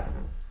 Det gjør det.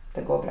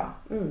 Det går bra.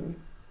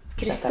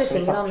 Krysse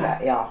fingrene.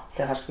 Ja,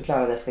 det her skal vi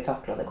klare, og det skal vi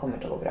takle, og det kommer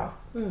til å gå bra.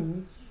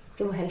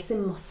 Du må helse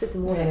masse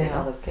til moren din.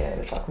 Ja, det skal jeg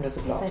gjøre. Jeg kommer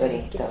så glad til å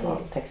ringe til henne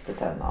og tekste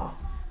til henne.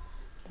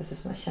 Det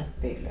synes hun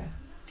kjempehyggelig.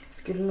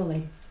 Skulle nå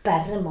vel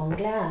bare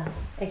mangle.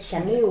 Jeg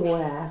kjenner jo,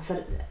 for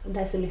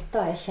de som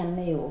lytter, jeg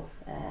kjenner jo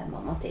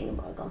mamma til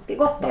Ingeborg ganske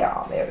godt. Da. Ja,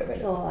 det gjør det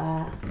veldig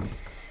godt.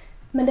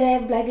 Men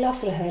jeg ble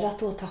glad for å høre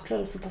at hun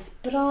takler det såpass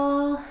bra.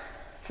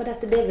 For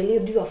det ville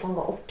jo du ha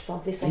fanget opp,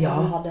 sant? Hvis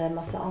hun hadde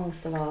masse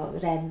angst og var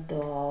redd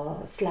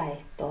og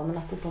sleit, men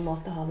at hun på en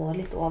måte har vært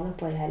litt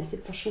ovenpå i hele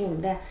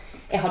situasjonen.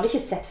 Jeg hadde ikke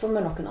sett for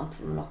meg noe annet,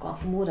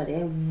 for mora di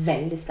jo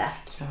veldig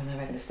sterk. Ja, hun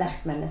veldig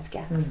sterk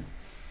menneske.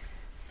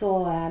 Så,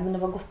 men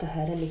det var godt å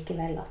høre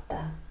likevel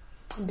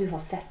at du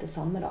har sett det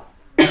samme da.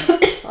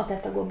 At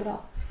dette går bra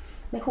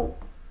med henne.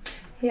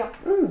 Ja.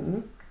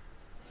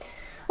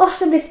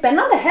 Det blir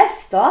spennende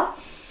høst da.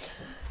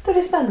 Det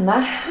blir spennende.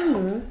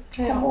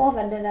 Kom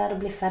over det der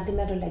og bli ferdig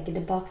med å legge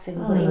det bak seg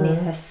og gå inn i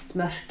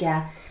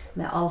høstmørket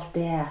med alt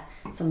det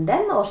som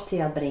denne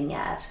årstida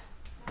bringer.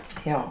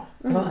 Ja.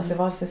 Hva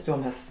synes du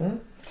om høsten?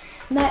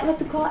 Nei,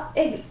 vet du hva?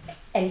 Jeg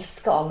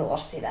elsker alle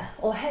årstider.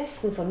 Og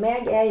høsten for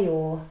meg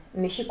jo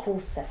mye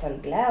kos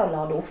selvfølgelig, å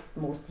lade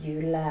opp mot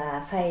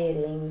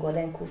julefeiring og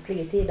den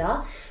koselige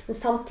tida. Men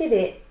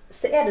samtidig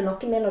så det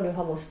noe med når du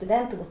har vært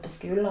student og gått på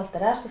skolen og alt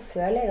det der, så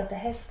føler jeg at det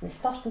høsten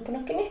starten på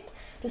noe nytt.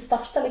 Du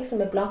starter liksom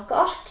med blanke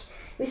ark.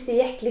 Hvis det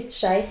gikk litt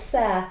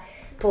scheisse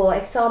på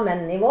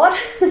eksamen i vår,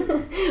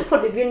 og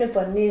du begynner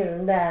på en ny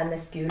runde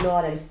med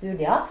skoleår eller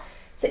studier,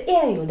 så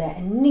jo det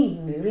en ny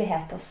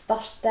mulighet å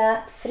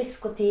starte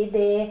frisk og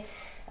tidig,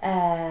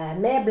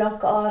 med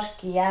blanke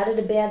ark, gjøre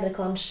det bedre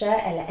kanskje,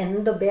 eller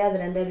enda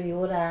bedre enn det du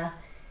gjorde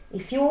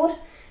i fjor.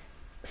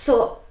 Så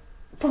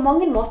på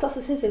mange måter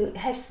så synes jeg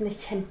høsten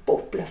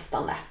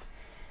kjempeoppløftende.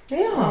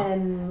 Ja.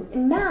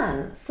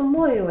 Men så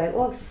må jo jeg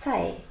også si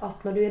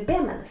at når du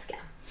B-menneske,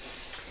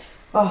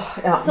 ja,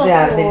 vi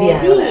jo det. Vi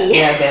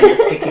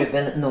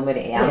B-menneskeklubben nummer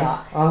 1. Ja,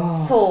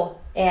 så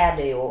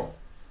det jo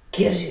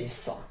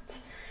grusomt.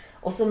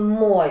 Og så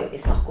må jo vi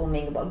snakke om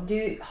Ingeborg.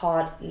 Du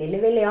har lille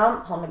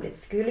William, han blitt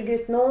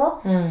skolegutt nå.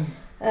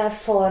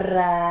 For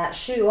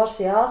 7 år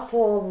siden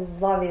så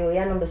var vi jo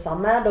gjennom det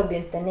samme. Da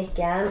begynte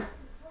Nikken,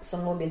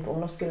 som nå begynte på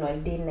ungdomsskolen,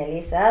 og din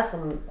Elise,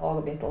 som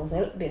også begynte på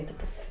ungdomsskolen, begynte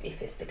i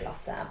 1.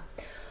 klasse.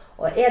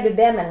 Og du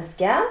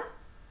B-menneske,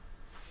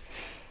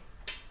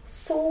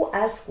 så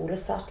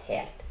skolestart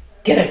helt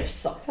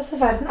grusomt. Altså,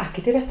 verden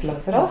ikke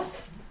tilrettelagt for oss.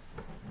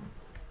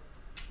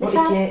 Og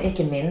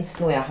ikke minst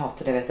noe jeg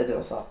hater, det vet jeg du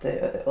også hater,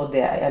 og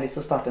jeg har lyst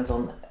til å starte en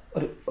sånn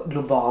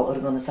global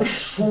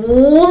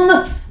organisasjon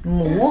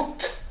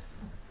mot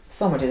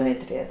sommertid og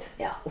vintertid.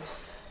 Ja.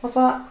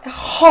 Altså, jeg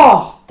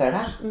hater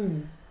det.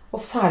 Og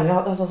særlig,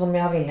 altså, som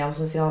jeg har William,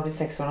 som sier han har blitt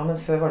 6 år nå,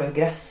 men før var det jo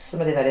gress,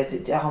 med de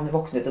der, han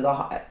våknet og da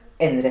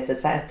endrettet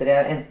seg etter det,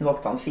 enten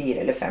våknet han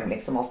 4 eller 5,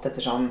 liksom, alt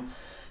ettersom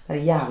Det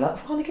er jævla...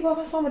 Kan det ikke bare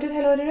være sommertid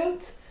hele året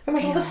rundt? Hvem er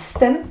som har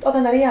bestemt at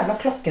den der jævla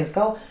klokken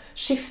skal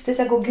skiftes?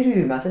 Jeg går og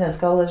gruer meg til den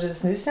skal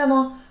snus igjen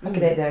nå. Er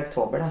ikke det? Det er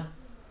oktober, det.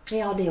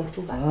 Ja, det er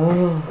oktober.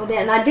 Og det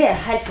er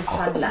helt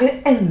forferdelig. Og så blir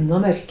det enda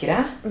mørkere.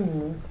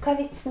 Hva er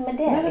vitsen med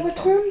det? Nei, det er bare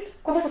tull.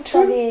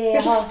 Vi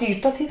er så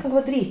styrt av tid. Kan ikke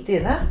bare drite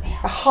i det.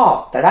 Jeg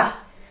hater det.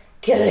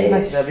 Jeg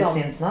merker at du blir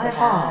sint nå. Jeg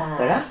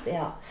hater det.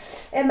 Ja.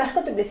 Jeg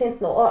merker at du blir sint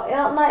nå. Og,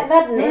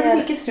 verden Jeg er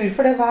like sur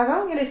for det hver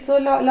gang. Jeg har lyst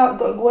til å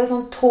gå i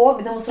sånn tog,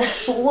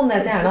 demonstrasjon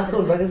ned til Erna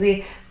Solberg og si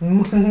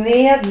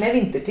ned med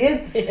vintertid.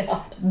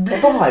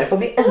 Bare for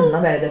å bli enda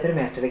mer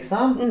deprimerte,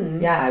 liksom.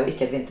 Jeg er jo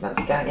ikke et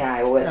vintermenneske. Jeg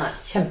er jo et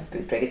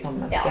kjempeutpreget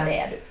sommermenneske. Ja, det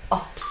er du.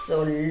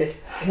 Absolutt.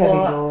 Jeg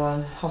vil jo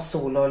ha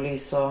sol og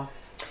lys og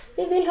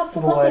vi vil ha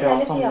sommertid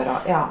hele tiden.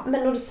 Ja. Men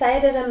når du sier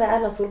det med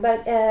Erna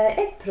Solberg,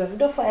 jeg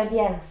prøvde å få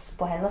audiens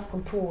på hennes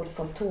kontor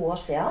for 2 år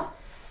siden.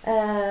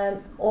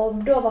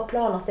 Og da var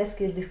planen at jeg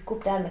skulle dukke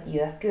opp der med et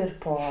gjøkur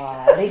på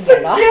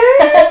ryggen. Da.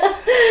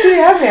 Du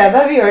er med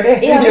deg, vi gjør det.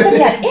 Ja, men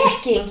vi gjør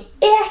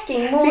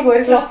eking mot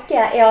klokke.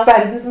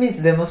 Verdens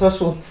minste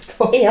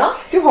demonstrasjonstog.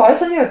 Du har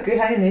jo sånn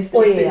gjøkur her inne i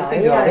studiet.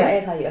 Ja,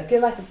 jeg har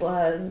gjøkur, vet du,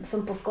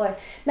 som på skoj.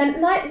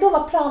 Men nei, da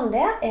var planen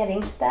det. Jeg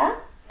ringte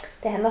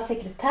til hennes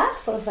sekretær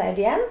for å få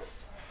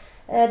audiens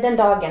den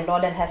dagen da,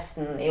 den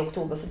høsten i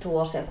oktober for 2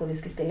 år siden hvor vi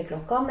skulle stille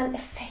klokka, men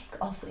jeg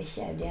fikk altså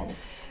ikke audiens.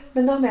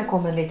 Men da må jeg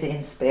komme med en liten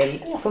innspill,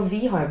 for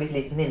vi har jo blitt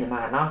litt venninne med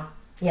Erna.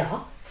 Ja.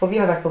 For vi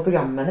har vært på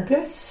programmene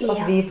pluss,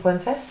 at vi på en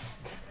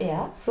fest,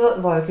 så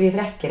var jo ikke vi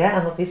frekkere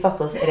enn at vi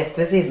satte oss rett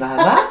ved siden av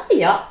henne.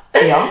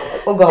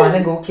 Og ga henne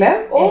en god klem,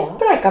 og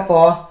preika på.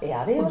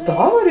 Og da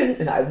var hun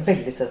er jo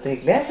veldig søt og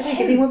hyggelig, så jeg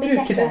tenker vi må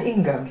bruke den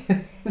inngangen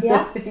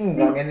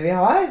vi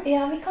har.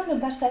 Ja, vi kan jo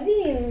bare si vi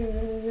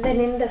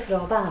venninner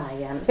fra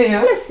Bergen.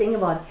 Pluss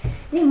Ingeborg.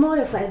 Vi må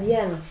jo få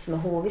audiens med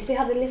henne. Hvis vi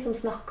hadde liksom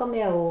snakket med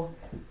henne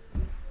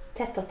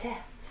tett og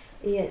tett,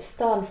 i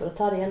stedet for å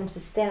ta det gjennom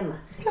systemet.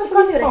 Ja,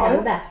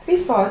 vi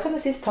sa jo til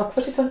henne sist takk for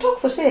sist. Takk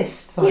for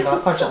sist. Så da,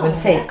 kanskje hun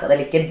faket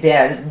det ikke. Det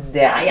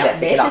vet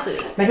ikke da.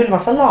 Men hun i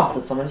hvert fall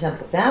latet som hun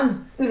kjente oss igjen.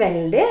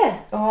 Veldig.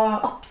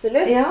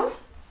 Absolutt. Ja.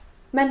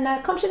 Men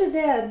kanskje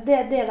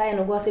det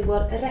veien å gå, at vi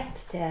går rett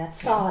til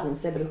tsaren,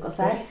 som jeg bruker å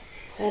si.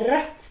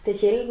 Rett til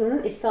kilden,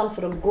 i stedet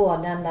for å gå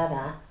den der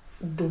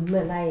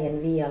dumme veien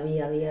via.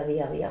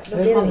 For da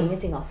blir det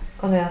ingenting av.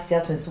 Kan jeg si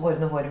at hun som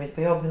ordner håret mitt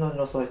på jobb, hun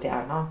ordner også håret til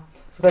Erna.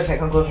 Så kanskje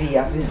jeg kan gå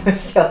via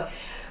frisør.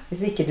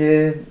 Hvis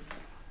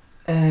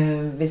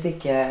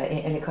ikke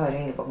eller Kari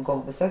og Ingeborg kan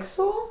komme på besøk,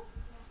 så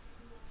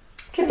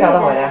klipper jeg av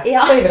deg håret.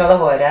 Skjøyver av deg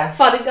håret.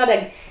 Farger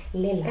deg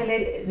lilla. Eller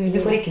du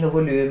får ikke noe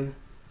volum.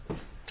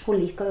 Hun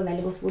liker jo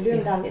veldig godt volum,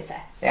 det har vi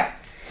sett. Ja.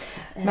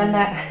 Men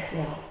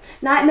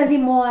nei, men vi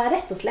må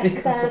rett og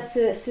slett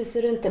susse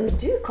rundt det. Men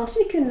du,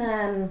 kanskje vi kunne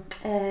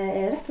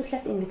rett og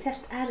slett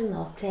invitert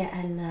Erna til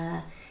en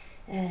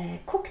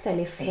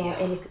cocktail fra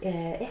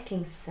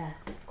Ekings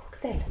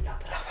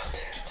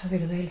cocktail-laboratorium. Det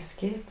ville du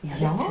elsket.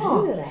 Ja,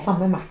 sammen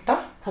med Märtha.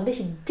 Hadde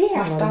ikke det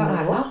vært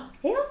noe?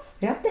 Ja,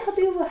 det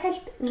hadde jo vært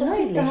helt nydelig.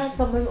 Sitte her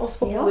sammen med oss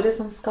på bordet,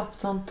 skapt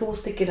 2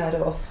 stykker der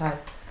og oss her.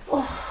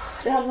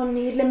 Det hadde vært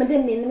nydelig, men det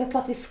minner meg på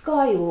at vi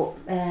skal jo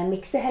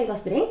mikse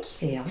helgas drink.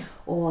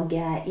 Og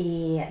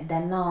i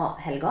denne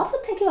helga så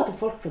tenker jeg at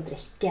folk får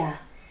drikke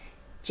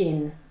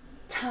gin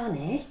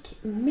tonic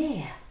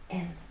med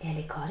en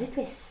Eli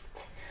Kari-twist.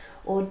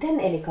 Og den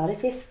Eli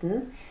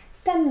Kari-twisten,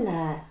 den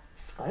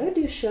skal jo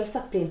du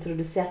selvsagt bli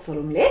introdusert for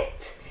om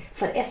litt,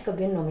 for jeg skal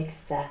begynne å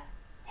mikse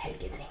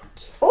helgedrink.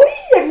 Oi,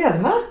 jeg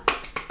gleder meg!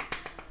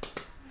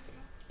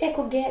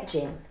 EKG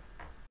gin.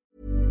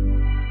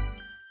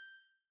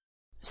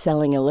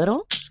 Selling a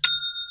little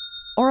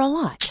or a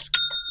lot?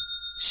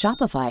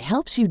 Shopify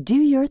helps you do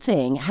your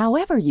thing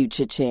however you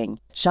cha-ching.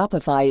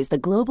 Shopify is the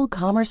global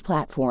commerce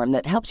platform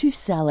that helps you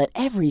sell at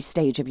every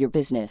stage of your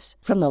business.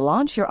 From the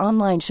launch your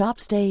online shop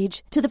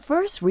stage to the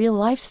first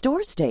real-life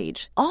store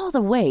stage, all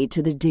the way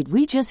to the did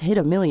we just hit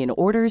a million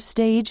orders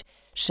stage.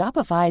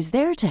 Shopify is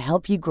there to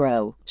help you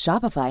grow.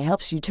 Shopify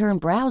helps you turn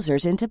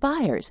browsers into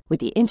buyers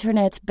with the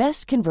internet's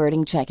best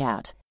converting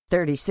checkout.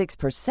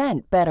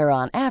 36% better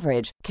on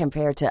average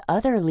compared to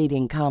other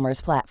leading commerce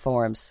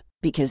platforms.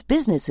 Because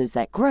businesses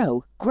that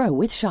grow, grow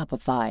with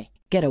Shopify.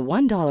 Get a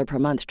 $1 per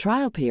month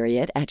trial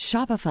period at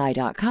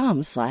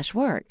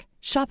shopify.com/work.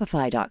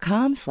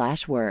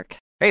 Shopify.com/work.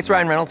 Hey, it's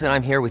Ryan Reynolds, and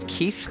I'm here with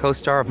Keith,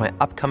 co-star of my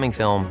upcoming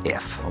film,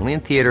 If, only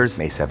in theaters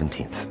May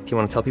 17th. Do you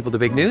want to tell people the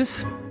big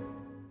news?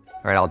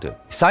 All right, I'll do it.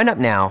 Sign up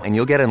now and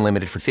you'll get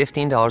unlimited for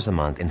 $15 a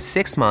month and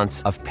 6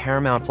 months of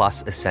Paramount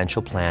Plus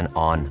Essential Plan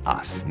on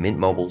us.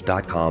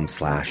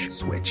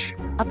 MintMobile.com/switch.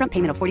 Upfront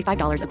payment of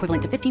 $45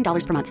 equivalent to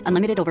 $15 per month.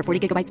 Unlimited over 40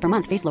 gigabytes per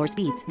month. Face lower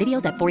speeds.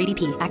 Videos at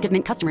 480p. Active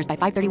Mint customers by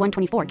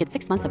 531.24 get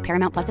 6 months of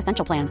Paramount Plus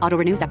Essential Plan. Auto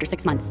renews after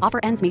 6 months. Offer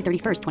ends May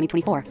 31st,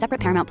 2024. Separate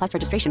Paramount Plus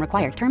registration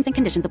required. Terms and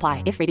conditions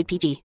apply if rated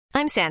PG.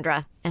 I'm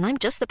Sandra, and I'm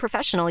just the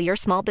professional your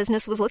small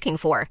business was looking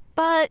for.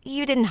 But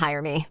you didn't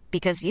hire me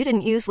because you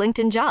didn't use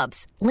LinkedIn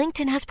Jobs.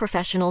 LinkedIn has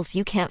professionals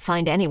you can't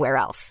find anywhere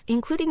else,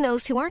 including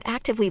those who aren't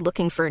actively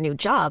looking for a new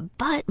job,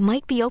 but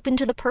might be open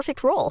to the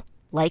perfect role,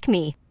 like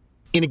me.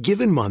 In a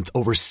given month,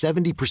 over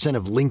 70%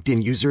 of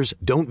LinkedIn users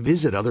don't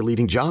visit other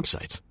leading job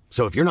sites.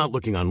 So if you're not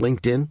looking on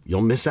LinkedIn,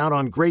 you'll miss out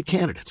on great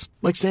candidates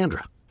like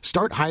Sandra.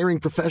 Start hiring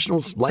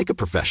professionals like a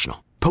professional.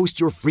 Post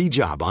your free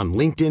job on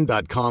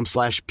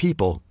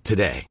linkedin.com/people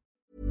today.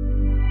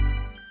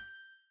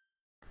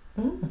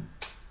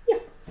 Ja.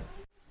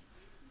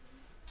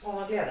 Og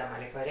nå gleder jeg meg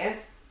litt, Kari.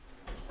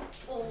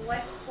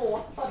 Jeg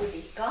håper du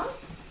liker.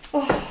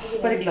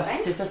 Bare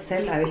glass I seg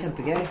selv jo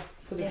kjempegøy.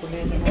 Jeg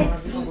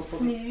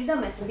snuder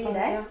meg forbi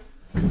deg,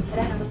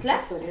 rett og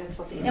slett.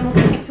 Jeg må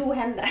bruke 2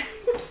 hender.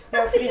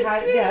 Ja, fordi her,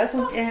 det jo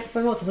sånn, på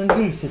en måte sånn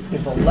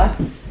gullfiskebolle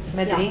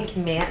med drink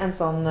med en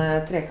sånn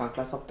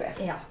trekantglass oppi.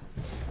 Ja.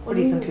 For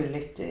de som kun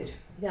lytter.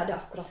 Ja, det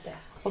akkurat det.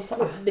 Og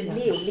det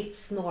blir jo litt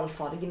snål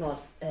farge når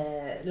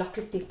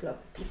lakrispiper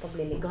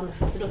blir liggende,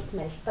 for da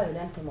smelter jo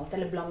den på en måte,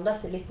 eller blander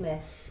seg litt med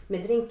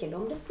drinken.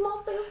 Men det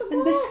smaker jo så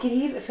godt.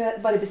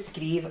 Men bare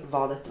beskriv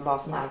hva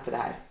som oppi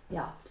det her.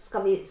 Ja,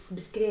 skal vi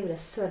beskrive det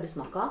før du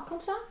smaker,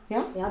 kanskje?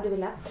 Ja. Ja, du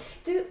vil det.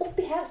 Du,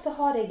 oppi her så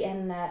har jeg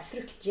en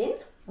fruktgin,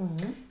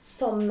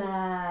 som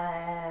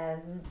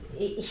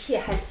ikke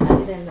helt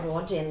ferdig, det en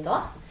rågin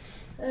da.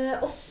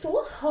 Og så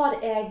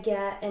har jeg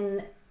en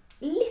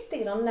litt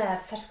grann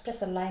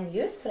ferskpresset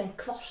limejuice, for en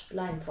kvart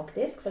lime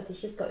faktisk, for at det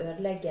ikke skal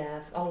ødelegge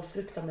all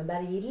frukta, men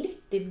bare gi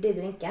litt dybde I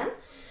drinken.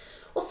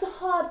 Og så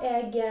har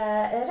jeg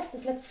rett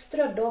og slett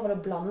strødd over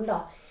og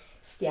blandet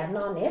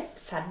stjerneanis,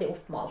 ferdig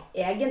oppmalt.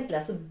 Egentlig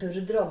så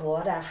burde det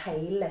være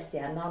hele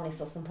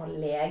stjerneaniser som har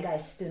leget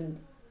en stund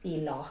I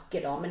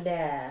lake da, men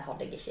det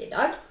hadde jeg ikke I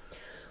dag.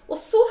 Og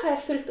så har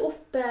jeg fylt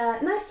opp,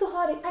 så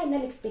har jeg en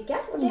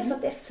nellikspikker, og det for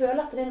at jeg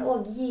føler at den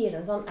også gir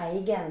en sånn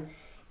egen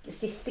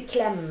siste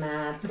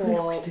klemme på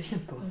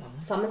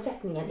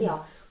sammensetningen.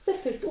 Ja. Så har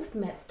jeg fylt opp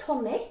med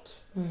tonic,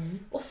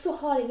 og så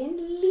har jeg en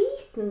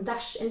liten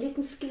dash, en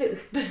liten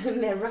skvulp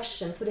med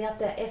Russian, fordi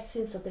at jeg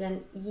synes at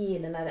den gir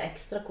den der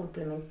ekstra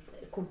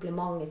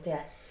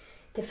komplimentet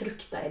til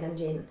frukta I den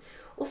ginen.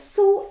 Og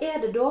så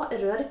det da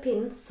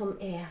rødepinn som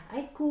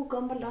en god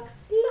gammeldags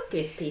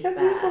lakrispipe. Ja,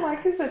 du som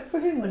ikke sett på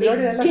 100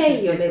 år. Og det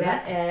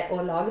gøy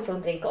å lage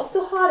sånne drinker. Og så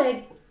har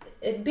jeg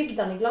bygd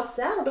den I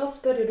glasset, og da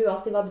spør du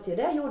alltid hva betyr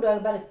det. Jo, da har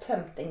jeg bare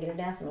tømt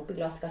ingrediensene oppi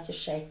glasset, jeg har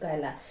ikke shaket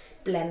eller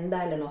blendet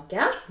eller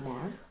noe.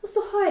 Og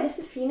så har jeg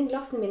disse fine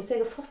glassene mine som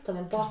jeg har fått av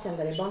en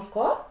bartender I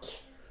Bangkok.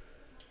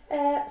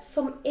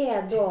 Som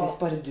da... Typisk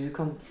bare du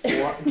kan få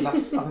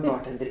glass av en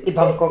bartender I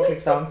Bangkok,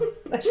 liksom.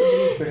 Det så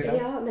dritkule glass.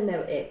 Ja, men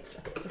jeg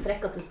så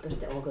frekk at du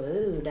spurte,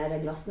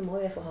 de glassene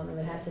må jeg få ha når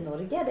vi her til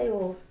Norge. Det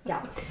jo,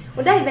 ja.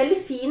 Og de veldig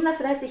fine,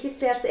 for de som ikke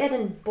ser, så det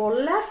en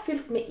bolle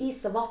fylt med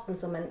is og vatten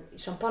som en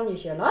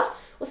champagnekjøler.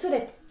 Og så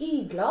det et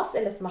Y-glass,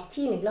 eller et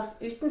martini-glass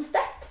uten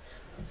stett,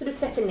 så du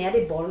setter ned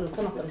I bollen,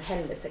 sånn at den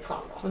holder seg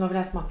kald. Og nå vil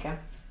jeg smake.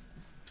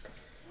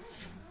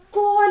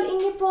 Skål,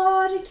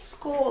 Ingeborg!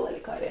 Skål,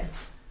 eller Kari.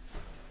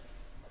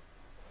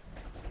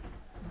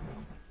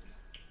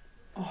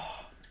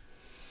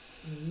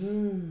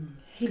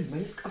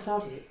 Himmelsk, altså.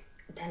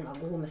 Den var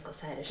god, om jeg skal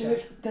si det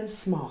selv. Den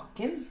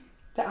smaken,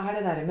 det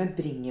det der med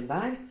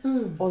bringebær,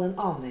 og den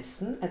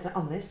anisen, heter det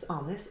anis?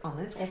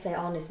 Jeg sier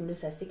anis, men du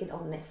sier sikkert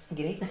anis.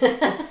 Greit.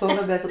 Og så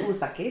det ble så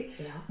osakker,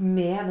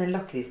 med den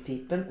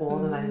lakrispipen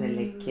og den der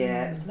nellik.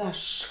 Det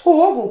så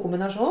god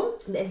kombinasjon.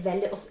 Det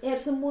veldig, og det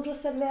så moro å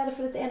servere,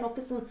 for det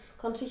noe som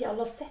kanskje ikke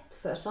alle har sett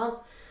før, sant?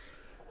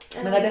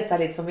 Men dette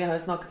litt som vi har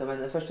jo snakket om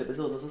I den første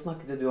episoden, så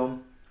snakket du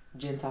om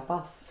gin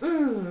tapas.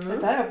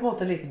 Dette jo på en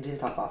måte en liten gin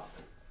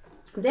tapas.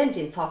 Det en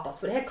gin tapas,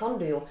 for det her kan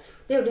du jo,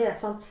 det jo det,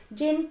 sant?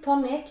 Gin,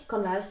 tonic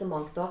kan være så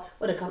mangt da,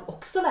 og det kan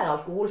også være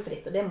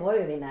alkoholfritt, og det må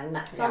jo vi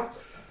nevne, sant?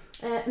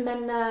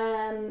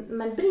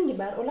 Men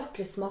bringebær og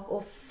lakrissmak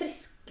og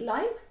frisk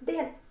lime, det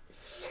en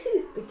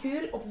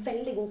superkul og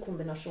veldig god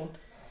kombinasjon.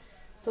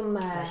 Som,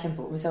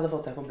 kjempegod. Hvis jeg hadde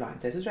fått det på blind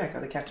taste, så tror jeg ikke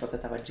jeg hadde catchet at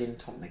dette var gin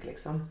tonic,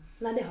 liksom.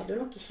 Nei, det hadde du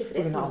nok ikke, for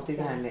det som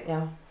ja.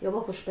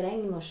 Jobber på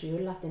spreng med å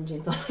skjule at en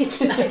gin tonic.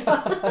 Nei,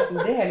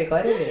 det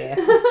liker jeg.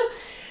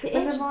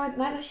 Men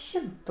det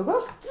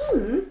kjempegodt.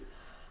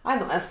 Nei,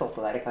 nå jeg stolt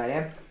av deg, Kari.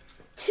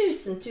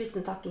 Tusen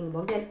takk,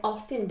 Ingeborg. Det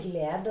alltid en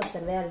glede å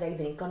servere deg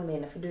drinkene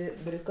mine, for du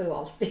bruker jo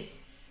alltid.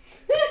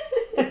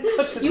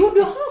 Jo,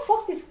 du har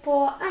faktisk på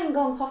en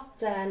gang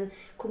hatt en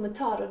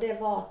kommentar, og det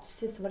var at du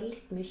synes det var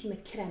litt mye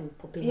med krem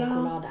på pina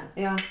coladen.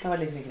 Ja, det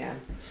var litt mye krem.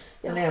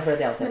 Men det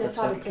fordi jeg alltid på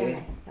slankekur.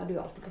 Ja, du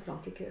alltid på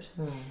slankekur.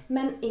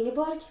 Men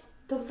Ingeborg,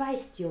 da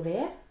vet jo vi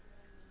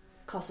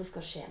hva som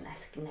skal skje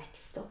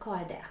next, og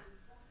hva det?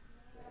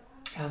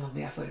 Ja, nå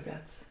blir jeg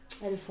forberedt.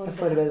 Du forberedt? Jeg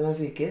forbereder meg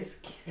psykisk.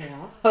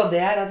 Ja. Og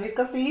det at vi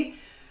skal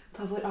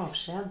ta vår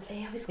avskjed.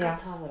 Ja, vi skal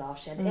ta vår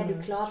avskjed. Du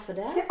klar for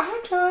det? Jeg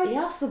klar.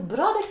 Ja, så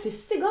bra. Det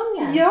første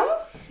gangen. Ja,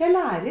 jeg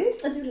lærer.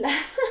 Du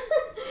lærer.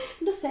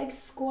 Da sier jeg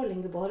skål,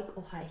 Ingeborg,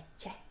 og ha en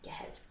kjekke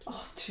helg.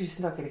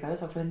 Tusen takk, Erika.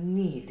 Takk for den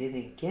nydelige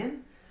drinken.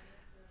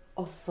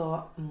 Og så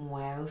må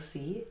jeg jo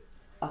si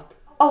at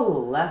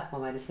alle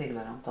må være snille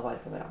med hverandre, ta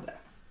vare på hverandre.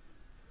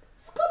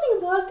 Skål,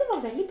 Ingeborg. Det var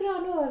veldig bra.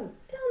 Nå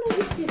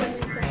gikk vi den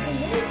liksom.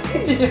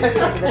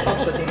 Det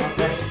passer til at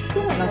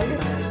det var veldig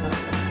bra.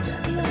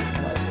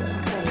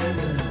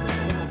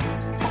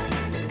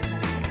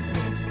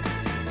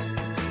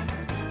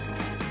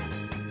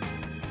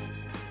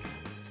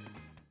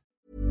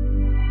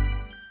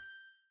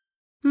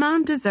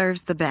 Mom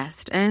deserves the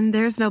best, and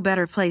there's no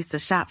better place to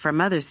shop for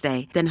Mother's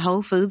Day than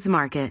Whole Foods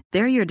Market.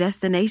 They're your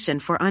destination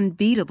for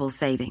unbeatable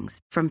savings,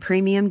 from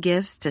premium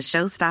gifts to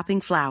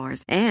show-stopping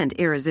flowers and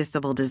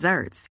irresistible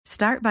desserts.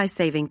 Start by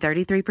saving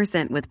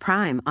 33% with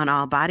Prime on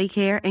all body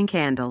care and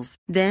candles.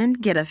 Then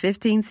get a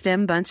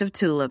 15-stem bunch of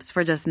tulips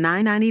for just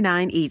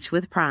 $9.99 each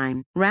with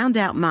Prime. Round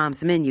out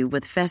Mom's menu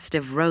with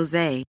festive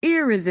rosé,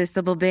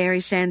 irresistible berry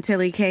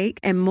chantilly cake,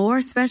 and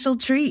more special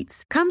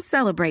treats. Come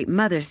celebrate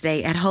Mother's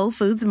Day at Whole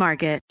Foods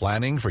Market.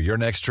 Planning for your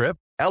next trip?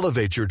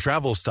 Elevate your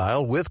travel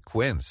style with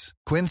Quince.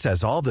 Quince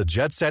has all the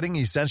jet-setting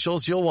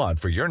essentials you'll want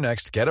for your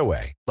next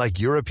getaway, like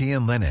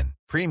European linen,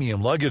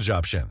 premium luggage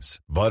options,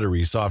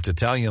 buttery soft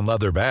Italian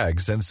leather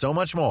bags, and so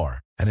much more.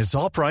 And it's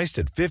all priced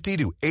at 50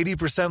 to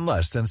 80%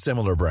 less than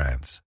similar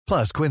brands.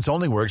 Plus, Quince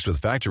only works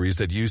with factories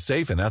that use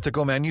safe and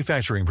ethical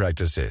manufacturing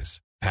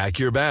practices. Pack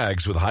your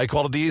bags with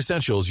high-quality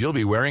essentials you'll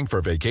be wearing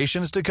for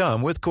vacations to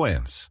come with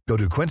Quince. Go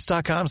to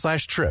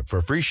quince.com/trip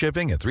for free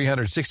shipping and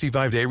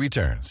 365-day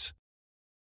returns.